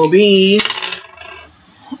question will be: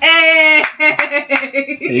 Hey!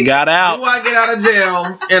 You got do out. I get out of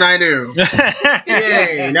jail? And I do.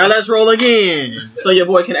 Yay. Now let's roll again. So your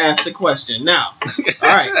boy can ask the question. Now,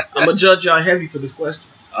 alright, I'm gonna judge y'all heavy for this question.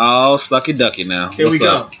 Oh, sucky ducky now. Here we What's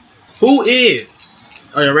go. up? Who is?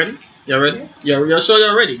 Are y'all ready? Y'all ready? Y'all sure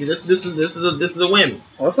y'all ready? Because this is a win.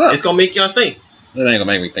 What's up? It's gonna make y'all think. It ain't gonna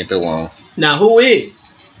make me think too long. Now, who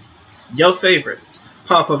is your favorite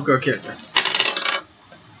Powerpuff Girl character?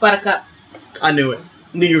 Buttercup. I knew it.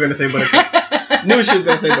 Knew you were gonna say Buttercup. Knew she was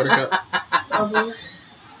gonna say Buttercup. Bubbles.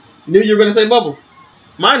 Knew you were gonna say Bubbles.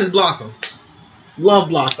 Mine is Blossom. Love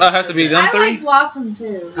Blossom. Oh, it has to be them I three? like Blossom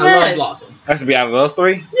too. I love Good. Blossom. Has to be out of those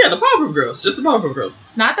three? Yeah, the Powerpuff Girls. Just the Powerpuff Girls.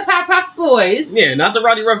 Not the Powerpuff Boys. Yeah, not the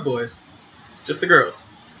Roddy Rough Boys. Just the girls.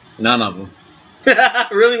 None of them.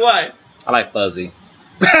 Really? Why? I like Fuzzy.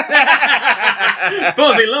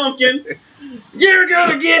 Fuzzy Lumpkins. You're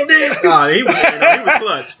gonna get this. Oh, he was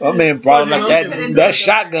clutch. My man brought Fuzzy like Lumpkins. that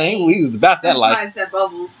shotgun. He was about that That's life. why I said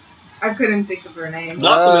Bubbles. I couldn't think of her name.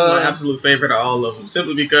 Blossom is my absolute favorite of all of them,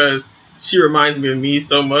 simply because she reminds me of me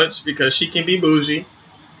so much. Because she can be bougie,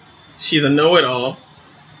 she's a know-it-all,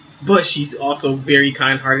 but she's also very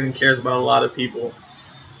kind-hearted and cares about a lot of people.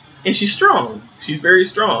 And she's strong. She's very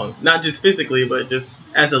strong, not just physically, but just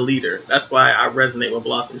as a leader. That's why I resonate with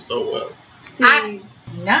Blossom so well. See,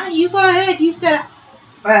 Nah, you go ahead. You said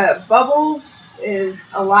Bubbles is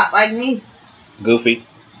a lot like me. Goofy.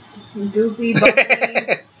 Goofy,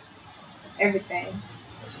 bubbly, everything.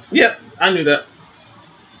 Yep, I knew that.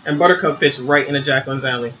 And Buttercup fits right into Jacqueline's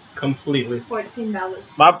alley completely.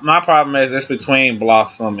 $14. My problem is it's between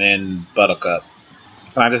Blossom and Buttercup.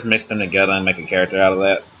 Can I just mix them together and make a character out of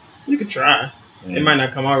that? You could try. Yeah. It might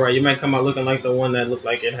not come out right. You might come out looking like the one that looked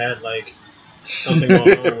like it had like something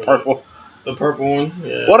going on. With Purple. The purple one.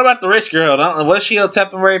 Yeah. What about the rich girl? Was she a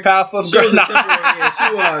temporary powerful She girl? was a temporary. Yeah,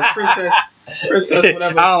 she was princess.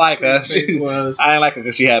 Whatever. I don't like her. her face was. I didn't like her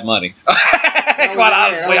because she had money. That Quite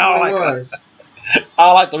was- honestly, yeah, I don't that was like what it her. was. I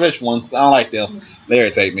don't like the rich ones. I don't like them. They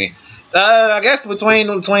irritate me. I guess between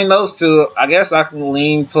those two, I guess I can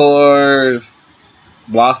lean towards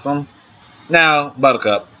Blossom. Now,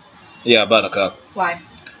 Buttercup. Yeah, Buttercup. Why?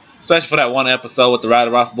 Especially for that one episode with the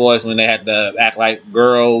Ryder Roth boys when they had to act like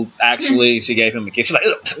girls. Actually, she gave him a kiss. She's like,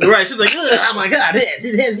 ugh. Right, she's like, ugh, oh my god,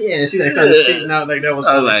 yeah. She like started spitting out like that was.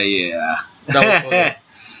 I was funny. like, yeah. That was funny.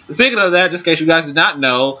 Speaking of that, just in case you guys did not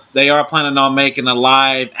know, they are planning on making a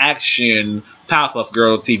live action Powerpuff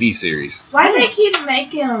Girl TV series. Why they keep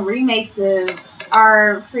making remakes of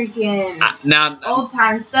our freaking Now, old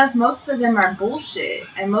time stuff? Most of them are bullshit,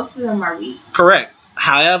 and most of them are weak. correct.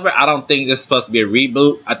 However, I don't think it's supposed to be a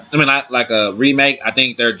reboot. I mean, not like a remake. I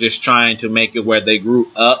think they're just trying to make it where they grew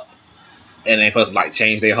up and they supposed to like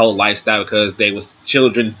change their whole lifestyle because they was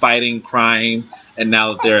children fighting crime, and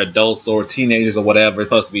now that they're adults or teenagers or whatever, it's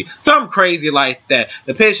supposed to be something crazy like that.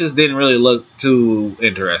 The pictures didn't really look too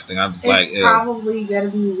interesting. I'm just like, It's yeah. probably gonna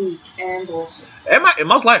be weak and bullshit. It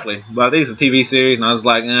most likely, but I think it's a TV series, and I was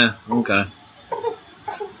like, okay.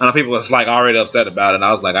 I know people was like already upset about it, and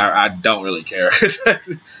I was like, I don't really care.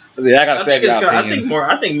 I gotta say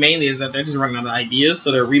I think mainly is that they're just running out of ideas,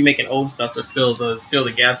 so they're remaking old stuff to fill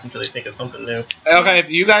the gaps until they think of something new. Okay, if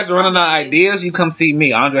you guys are running out of ideas, you come see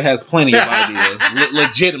me. Andre has plenty of ideas.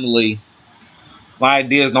 Legitimately, my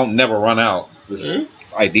ideas don't never run out.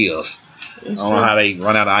 It's ideas. I don't know how they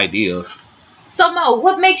run out of ideas. So Mo,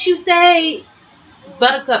 what makes you say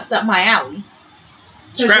Buttercup's up my alley?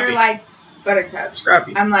 Because Scrappy. you're like Buttercup.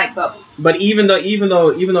 Scrappy. I'm like Bubbles. But even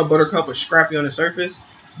though Buttercup was scrappy on the surface,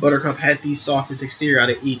 Buttercup had the softest exterior out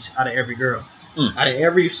of every girl. Out of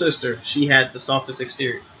every sister, she had the softest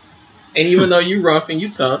exterior. And even though you rough and you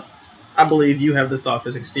tough, I believe you have the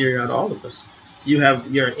softest exterior out of all of us. You're an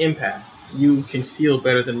empath. You can feel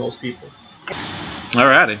better than most people.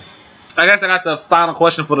 Alrighty. I guess I got the final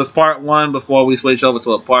question for this part 1 before we switch over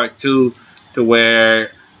to a part 2 to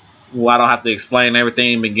where I don't have to explain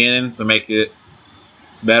everything in the beginning to make it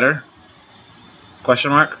better.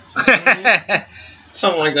 Question mark?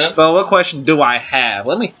 Something like that. So what question do I have?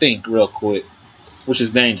 Let me think real quick. Which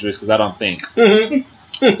is dangerous because I don't think.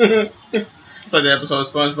 It's like the episode of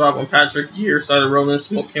SpongeBob when Patrick Gear started rolling,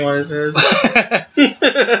 smoke came out of his head.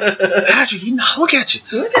 Patrick, look at you.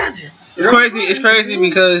 Look at you. It's crazy. It's crazy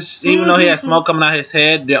because even though he had smoke coming out his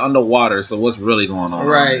head, they're underwater. So what's really going on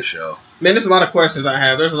Right. on the show? Man, there's a lot of questions I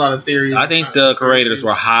have. There's a lot of theories. I think the creators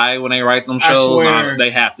were high when they write them I shows. swear.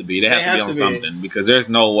 They have to be. They have to be on be. something because there's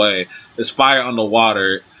no way. There's fire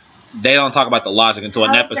underwater. They don't talk about the logic until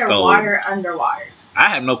an How is there episode. water underwater? I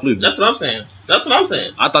have no clue. That's what I'm saying.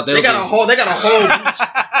 I thought They got a whole beach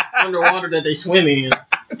underwater that they swim in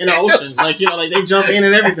the ocean. Like they jump in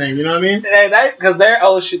and everything. You know what I mean? Because their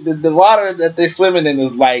ocean, the water that they're swimming in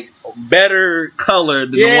is like better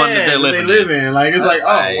colored than the one that they're living in. Like it's like, oh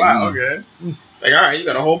Like, wow, okay. Like all right, you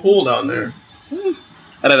got a whole pool down there.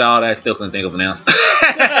 Out of all that, I still couldn't think of an answer.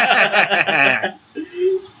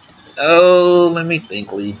 Oh, let me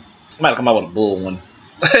think, Lee. I might come up with a bull one.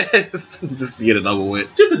 Just to get it over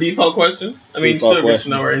with. Just a default question. I mean, Default still gets to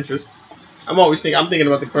question. know our interest. I'm thinking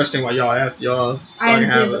about the question while y'all ask y'all, so I can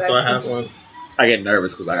have it. So I have one. I get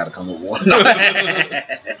nervous because I got to come up with one.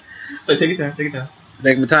 So take your time. Take your time.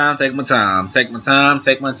 Take my time, take my time, take my time,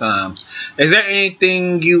 take my time. Is there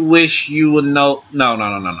anything you wish you would know? No.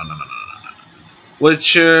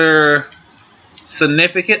 With your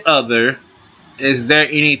significant other, is there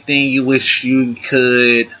anything you wish you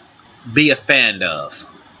could be a fan of?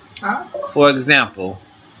 Huh? For example,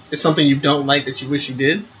 It's something you don't like that you wish you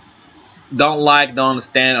did. don't like, don't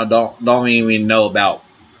understand, or don't even know about.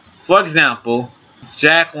 For example,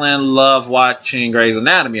 Jacqueline loved watching Grey's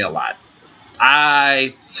Anatomy a lot.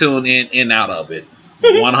 I tune in and out of it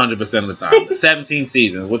 100% of the time. 17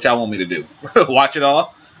 seasons. What y'all want me to do? Watch it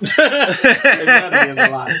all? Grey's Anatomy is a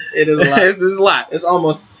lot. It is a lot. It's a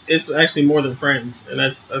lot. It's actually more than Friends, and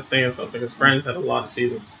that's saying something because Friends had a lot of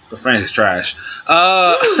seasons. The Friends is trash.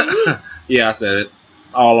 Yeah, I said it.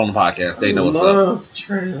 All on the podcast. They know what's up.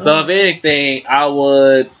 So if anything, I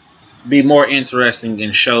would be more interesting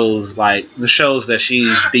in shows like the shows that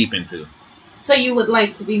she's deep into. So you would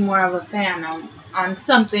like to be more of a fan on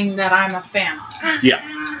something that I'm a fan of?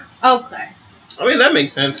 Yeah. Okay. I mean that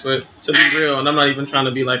makes sense, but to be real, and I'm not even trying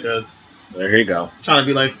to be like There you go.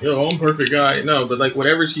 yo, I'm a perfect guy. No, but like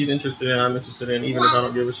whatever she's interested in, I'm interested in, even if I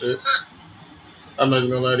don't give a shit. I'm not even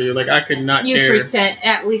gonna lie to you. Like, I could not You care.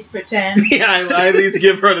 at least pretend. Yeah, I at least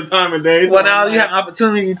give her the time of day. Well, now you have an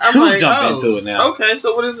opportunity to jump into it now. Okay,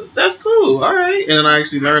 so what is it? That's cool. All right. And then I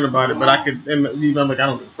actually learned about it, but I could, and I'm like, I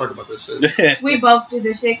don't give a fuck about this shit. We both do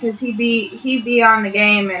this shit because he be on the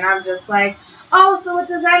game and I'm just like, oh, so what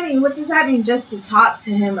does that mean? What does that mean? Just to talk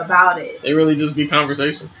to him about it. It really just be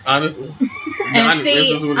conversation, honestly. And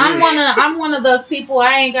see, I'm one of those people.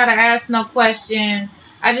 I ain't gotta ask no questions.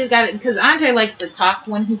 I just got it because Andre likes to talk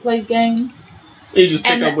when he plays games. You just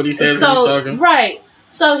pick up what he says when he's talking. Right.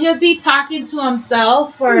 So he'll be talking to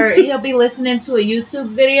himself or he'll be listening to a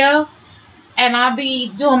YouTube video and I'll be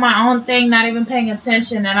doing my own thing, not even paying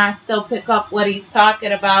attention, and I still pick up what he's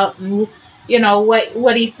talking about and, you know,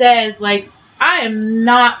 what he says. Like, I am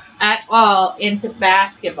not at all into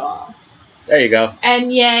basketball. There you go.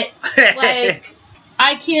 And yet, like,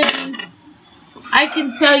 I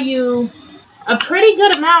can tell you a pretty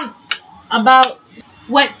good amount about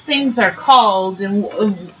what things are called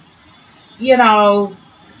and, you know,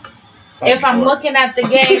 if I'm looking at the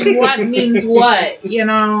game, what means what, you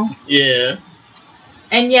know? Yeah.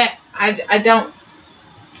 And yet, I don't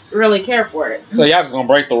really care for it. So y'all just gonna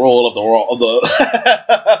break the rule of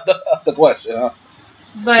the question, huh?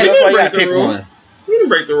 But that's why you gotta pick one. You didn't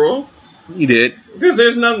break the rule. You did. Because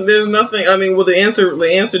there's nothing. I mean, well, the answer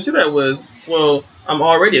to that was, well, I'm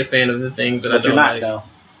already a fan of the things that I don't like. Though.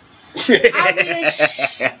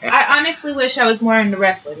 I honestly wish I was more into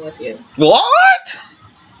wrestling with you. What?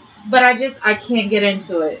 But I can't get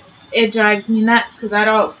into it. It drives me nuts because I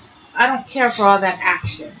don't care for all that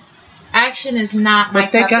action. Action is not my cup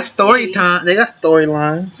of tea. But they got story time. They got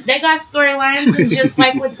storylines. They got storylines, and just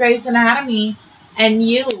like with Grey's Anatomy and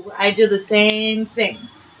I do the same thing.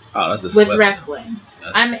 Oh, that's a with wrestling.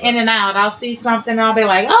 I'm in and out. I'll see something, I'll be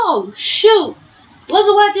like, oh, shoot, look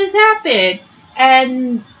at what just happened.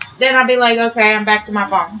 And then I'll be like, okay, I'm back to my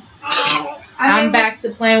phone. I'm back to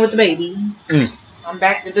playing with the baby. I'm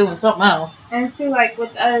back to doing something else. And see, like,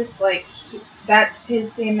 with us, like, that's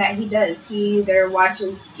his thing that he does. He either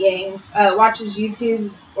watches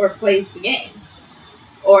YouTube or plays the game.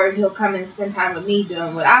 Or he'll come and spend time with me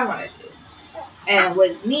doing what I want to do. And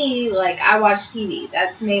with me, like, I watch TV.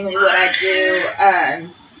 That's mainly what I do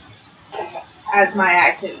as my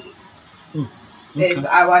activity. Is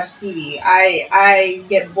I watch TV. I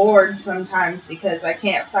get bored sometimes because I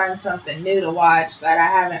can't find something new to watch that I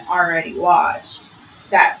haven't already watched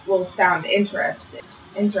that will sound interesting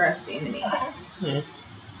to me.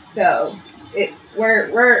 So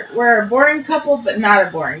we're a boring couple, but not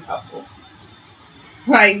a boring couple.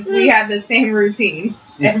 Like, we have the same routine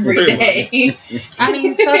every day. I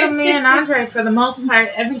mean, so do me and Andre for the most part.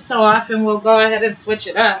 Every so often we'll go ahead and switch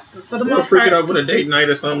it up. But for the most part, freaking out with a date night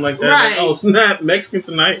or something like that. Right. Like, oh snap, Mexican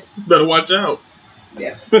tonight. Better watch out.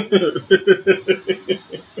 Yeah.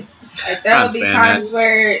 Like, there'll be times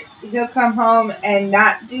where he'll come home and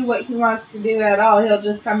not do what he wants to do at all. He'll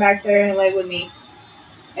just come back there and lay with me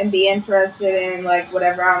and be interested in, like,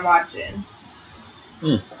 whatever I'm watching.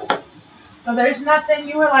 So there's nothing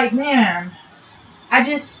you were like, man,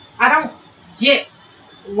 I don't get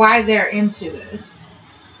why they're into this.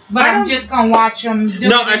 But I'm just going to watch them do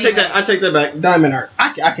it I take that back. Diamond art.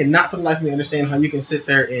 I cannot for the life of me understand how you can sit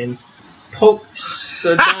there and poke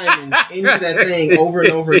the diamond into that thing over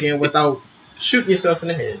and over again without shooting yourself in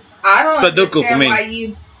the head. I don't Sudoku understand why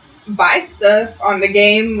you buy stuff on the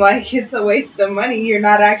game. Like, it's a waste of money. You're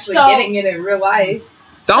not actually getting it in real life.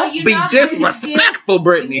 Don't be disrespectful,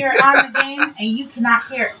 Brittany. You're on the game and you cannot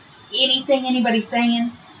hear anything anybody's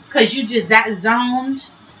saying because you just that zoned.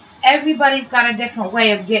 Everybody's got a different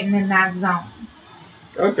way of getting in that zone.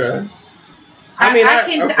 Okay.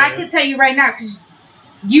 I can tell you right now because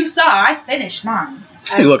you saw I finished mine.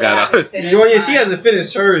 Look at her. She hasn't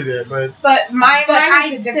finished hers yet, but mine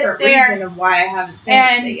I is a different reason of why I haven't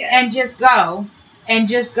finished it yet. And just go.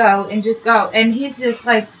 And he's just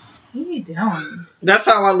like, what are you doing? That's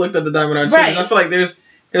how I looked at the Diamond Art too. Right. I feel like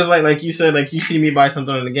because like you said, like you see me buy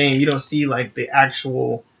something in the game, you don't see like the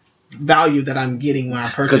actual value that I'm getting when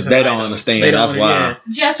I purchase. Because they don't understand. That's why.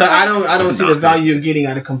 Yeah. So I don't see the value of getting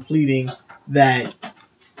out of completing that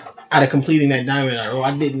Diamond Art. Well,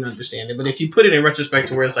 I didn't understand it, but if you put it in retrospect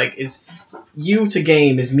to where it's like it's you to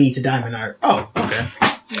game is me to Diamond Art. Oh, okay.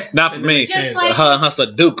 Not for me. Just like her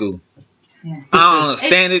Sudoku. Yeah. I don't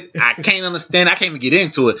understand it. I can't understand it. I can't even get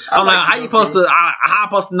into it. I'm like, how you supposed to? How I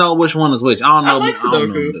supposed to know which one is which? I don't know. I like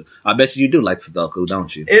Sudoku. I bet you do like Sudoku,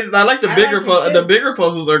 don't you? I like the bigger puzzles. The bigger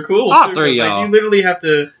puzzles are cool. All three, y'all. Like, you literally have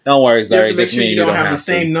to. Don't worry, Zari. You have to make sure you don't have the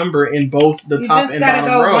same number in both the top and bottom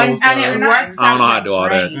rows. And it works. I don't know how to do all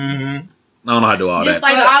that. Mm-hmm. I don't know how to do all Just that.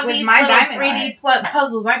 like But all with these my little diamond 3D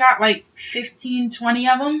puzzles, I got like 15, 20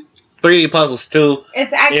 of them. 3D puzzles too.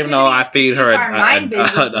 It's activities Even though I feed to her keep our mind busy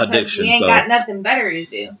because addiction, we ain't so got nothing better to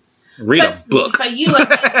do. read a book. But you don't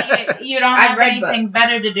I've have read anything books.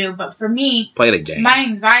 better to do. But for me, Play the game. my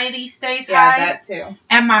anxiety stays Yeah, high. that too.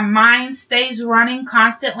 And my mind stays running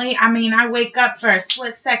constantly. I mean, I wake up for a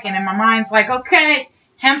split second and my mind's like, okay,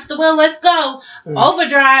 hamster wheel, let's go.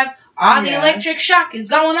 Overdrive. All the Yeah. electric shock is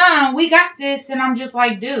going on. We got this. And I'm just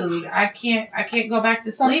like, dude, I can't go back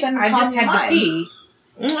to sleep. Something I just calm your had to mind. pee.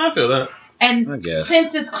 I feel that. I And guess.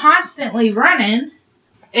 since it's constantly running,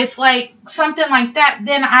 it's like something like that.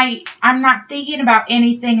 Then I'm not thinking about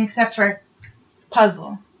anything except for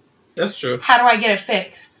puzzle. That's true. How do I get it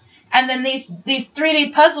fixed? And then these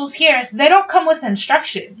 3D puzzles here, they don't come with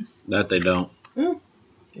instructions. That they don't.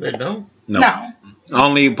 They don't. No.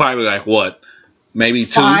 Only probably like what? Maybe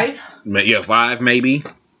 2? 5. Yeah, 5 maybe.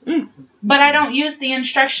 But I don't use the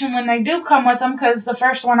instruction when they do come with them because the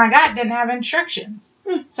first one I got didn't have instructions.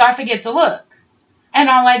 So I forget to look. And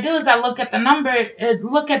all I do is I look at the number,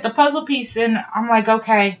 look at the puzzle piece, and I'm like,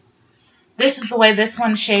 okay, this is the way this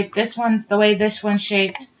one's shaped. This one's the way this one's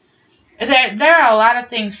shaped. There are a lot of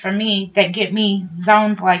things for me that get me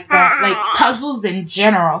zoned like that, like puzzles in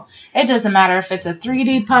general. It doesn't matter if it's a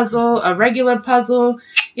 3D puzzle, a regular puzzle,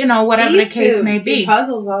 whatever the case may be.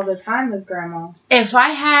 Puzzles all the time with grandma. If I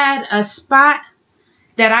had a spot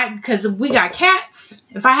because we got cats,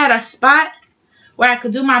 if I had a spot where I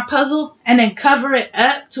could do my puzzle and then cover it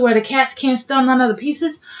up to where the cats can't steal none of the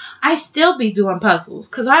pieces, I still be doing puzzles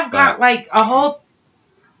because I've got like a whole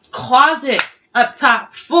closet up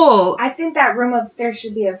top full. I think that room upstairs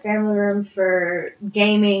should be a family room for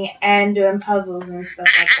gaming and doing puzzles and stuff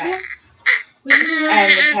like that.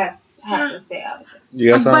 And the pets have to stay out of it.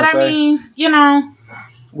 You got something But to I say? mean,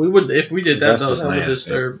 We would, if we did that, That's though, just that would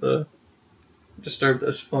nasty. disturb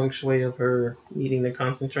the feng shui of her needing the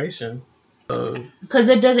concentration. because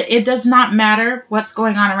it does not matter what's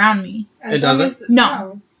going on around me. As It long doesn't? as-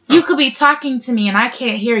 No. You could be talking to me and I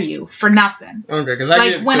can't hear you for nothing. Okay, because Like, I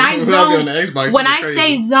get when I be zone- on the Xbox. When it'd I be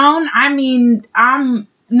say crazy. zone, I mean I'm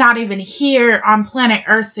not even here on planet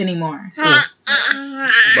Earth anymore.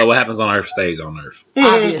 But what happens on Earth stays on Earth.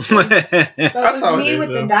 Obviously. But That's with how it me is, with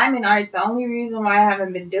though. the diamond art, the only reason why I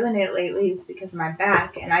haven't been doing it lately is because of my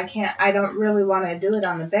back, and I don't really want to do it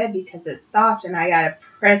on the bed because it's soft and I gotta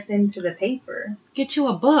press into the paper. Get you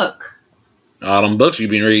a book. All them books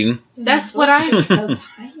you've been reading. That's what I- It's so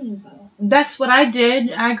tiny though. That's what I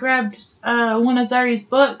did. I grabbed one of Zari's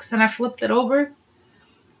books and I flipped it over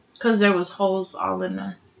because there was holes all in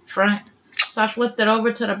the front. So I flipped it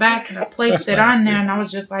over to the back and I placed That's it on nasty. there and I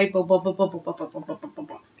was just like, boop, boop, boop, boop, boop, boop, boop, boop, boop,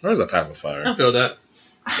 boop. Where's a pacifier? I feel that.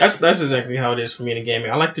 That's exactly how it is for me in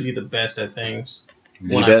gaming. I like to be the best at things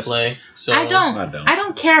The when best? I play. So I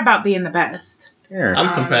don't care about being the best. Yeah.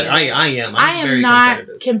 I'm competitive. I am. I am very not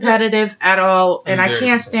competitive. competitive at all, and I'm I very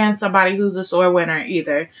can't stand somebody who's a sore winner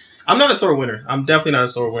either. I'm not a sore winner. I'm definitely not a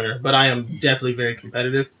sore winner, but I am definitely very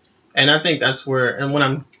competitive. And I think that's where, and when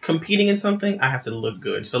I'm competing in something, I have to look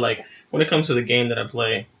good. So like when it comes to the game that I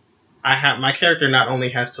play, my character not only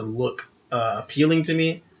has to look appealing to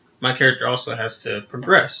me, my character also has to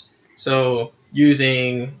progress. So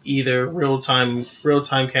using either real time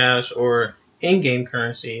cash or in-game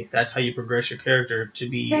currency, that's how you progress your character to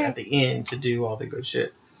be at the end to do all the good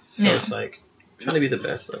shit. So Yeah. it's like trying to be the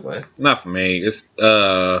best that way. Not for me. It's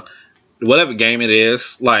whatever game it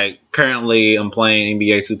is. Like currently, I'm playing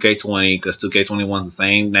NBA 2K20 because 2K21 is the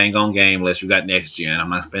same dang on game unless you got next gen. I'm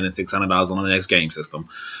not spending $600 on the next game system.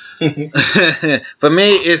 For me,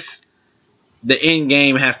 it's the end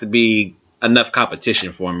game has to be enough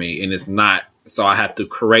competition for me, and it's not. So I have to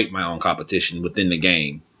create my own competition within the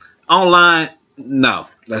game. Online, no,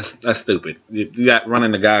 that's stupid. You got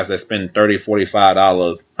running the guys that spend $30,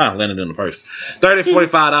 $45. Landed in the purse. $30,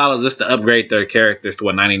 $45 just to upgrade their characters to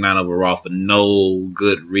a 99 overall for no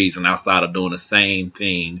good reason outside of doing the same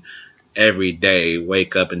thing every day.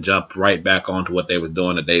 Wake up and jump right back onto what they was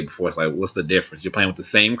doing the day before. It's like, what's the difference? You're playing with the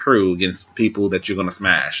same crew against people that you're gonna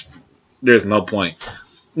smash. There's no point.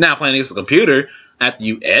 Now playing against a computer, after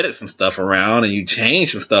you edit some stuff around and you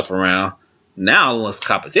change some stuff around, now it's a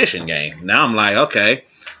competition game. Now I'm like, okay,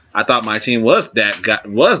 I thought my team was that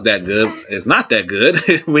good. It's not that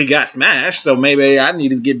good. We got smashed, so maybe I need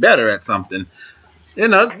to get better at something.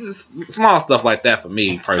 Just small stuff like that for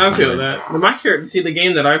me personally. I feel that. But my character, see, the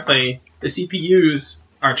game that I play, the CPUs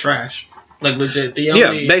are trash. Like legit.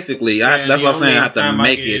 Basically, that's what I'm saying. I have to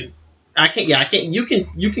make it. I can't. You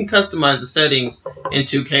can customize the settings in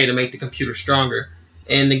 2K to make the computer stronger.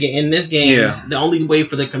 And in this game, the only way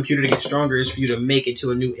for the computer to get stronger is for you to make it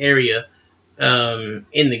to a new area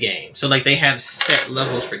in the game. So like they have set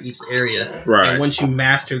levels for each area, Right. and once you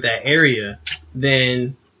master that area,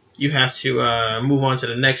 then you have to move on to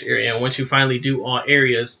the next area. And once you finally do all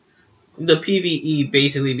areas, the PvE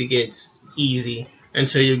basically gets easy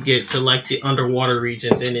until you get to like the underwater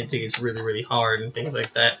region. Then it gets really, really hard and things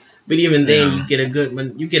like that. But even then, you get a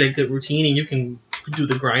good routine, and you can do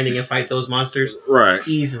the grinding and fight those monsters Right.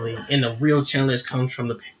 easily. And the real challenge comes from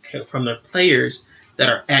the players that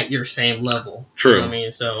are at your same level. True. You know what I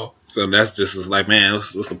mean? So that's just like, man,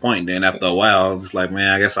 what's the point then? After a while, it's like,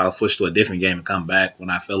 man, I guess I'll switch to a different game and come back when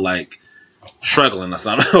I feel like struggling or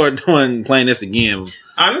something or playing this again.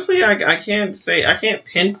 honestly, I can't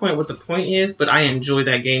pinpoint what the point is, but I enjoy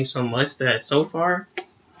that game so much that so far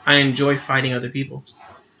I enjoy fighting other people.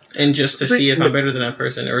 And just to see if I'm better than that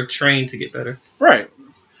person or train to get better. Right.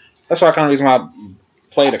 That's why kind of reason why I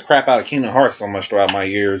played the crap out of Kingdom Hearts so much throughout my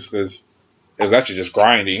years, because it was actually just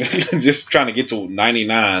grinding, just trying to get to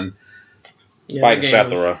 99, fighting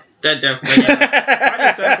Sephiroth. That definitely.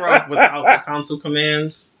 Fighting Sephiroth without the console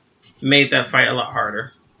commands made that fight a lot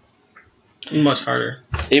harder. Much harder.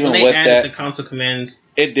 Even when they with added that, the console commands,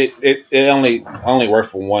 it only worked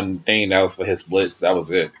for one thing. That was for his blitz. That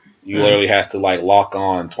was it. You literally have to like lock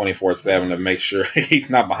on 24/7 to make sure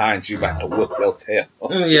he's not behind you, about to whip your tail.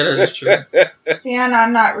 yeah, that is true. See, and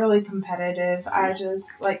I'm not really competitive. I just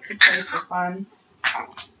like to play for fun.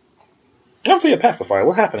 Come to your pacifier.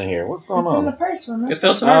 What happened in here? What's going It's in the on? purse, remember? It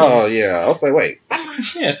fell to Oh Narnia. yeah, I was like, wait.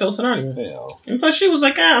 Yeah, it fell to Narnia. Hell, And plus, she was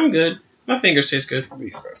like, I'm good. My fingers taste good.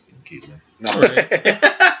 be disgusting. Keep them. No. Right.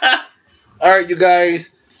 All right, you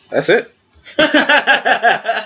guys. That's it.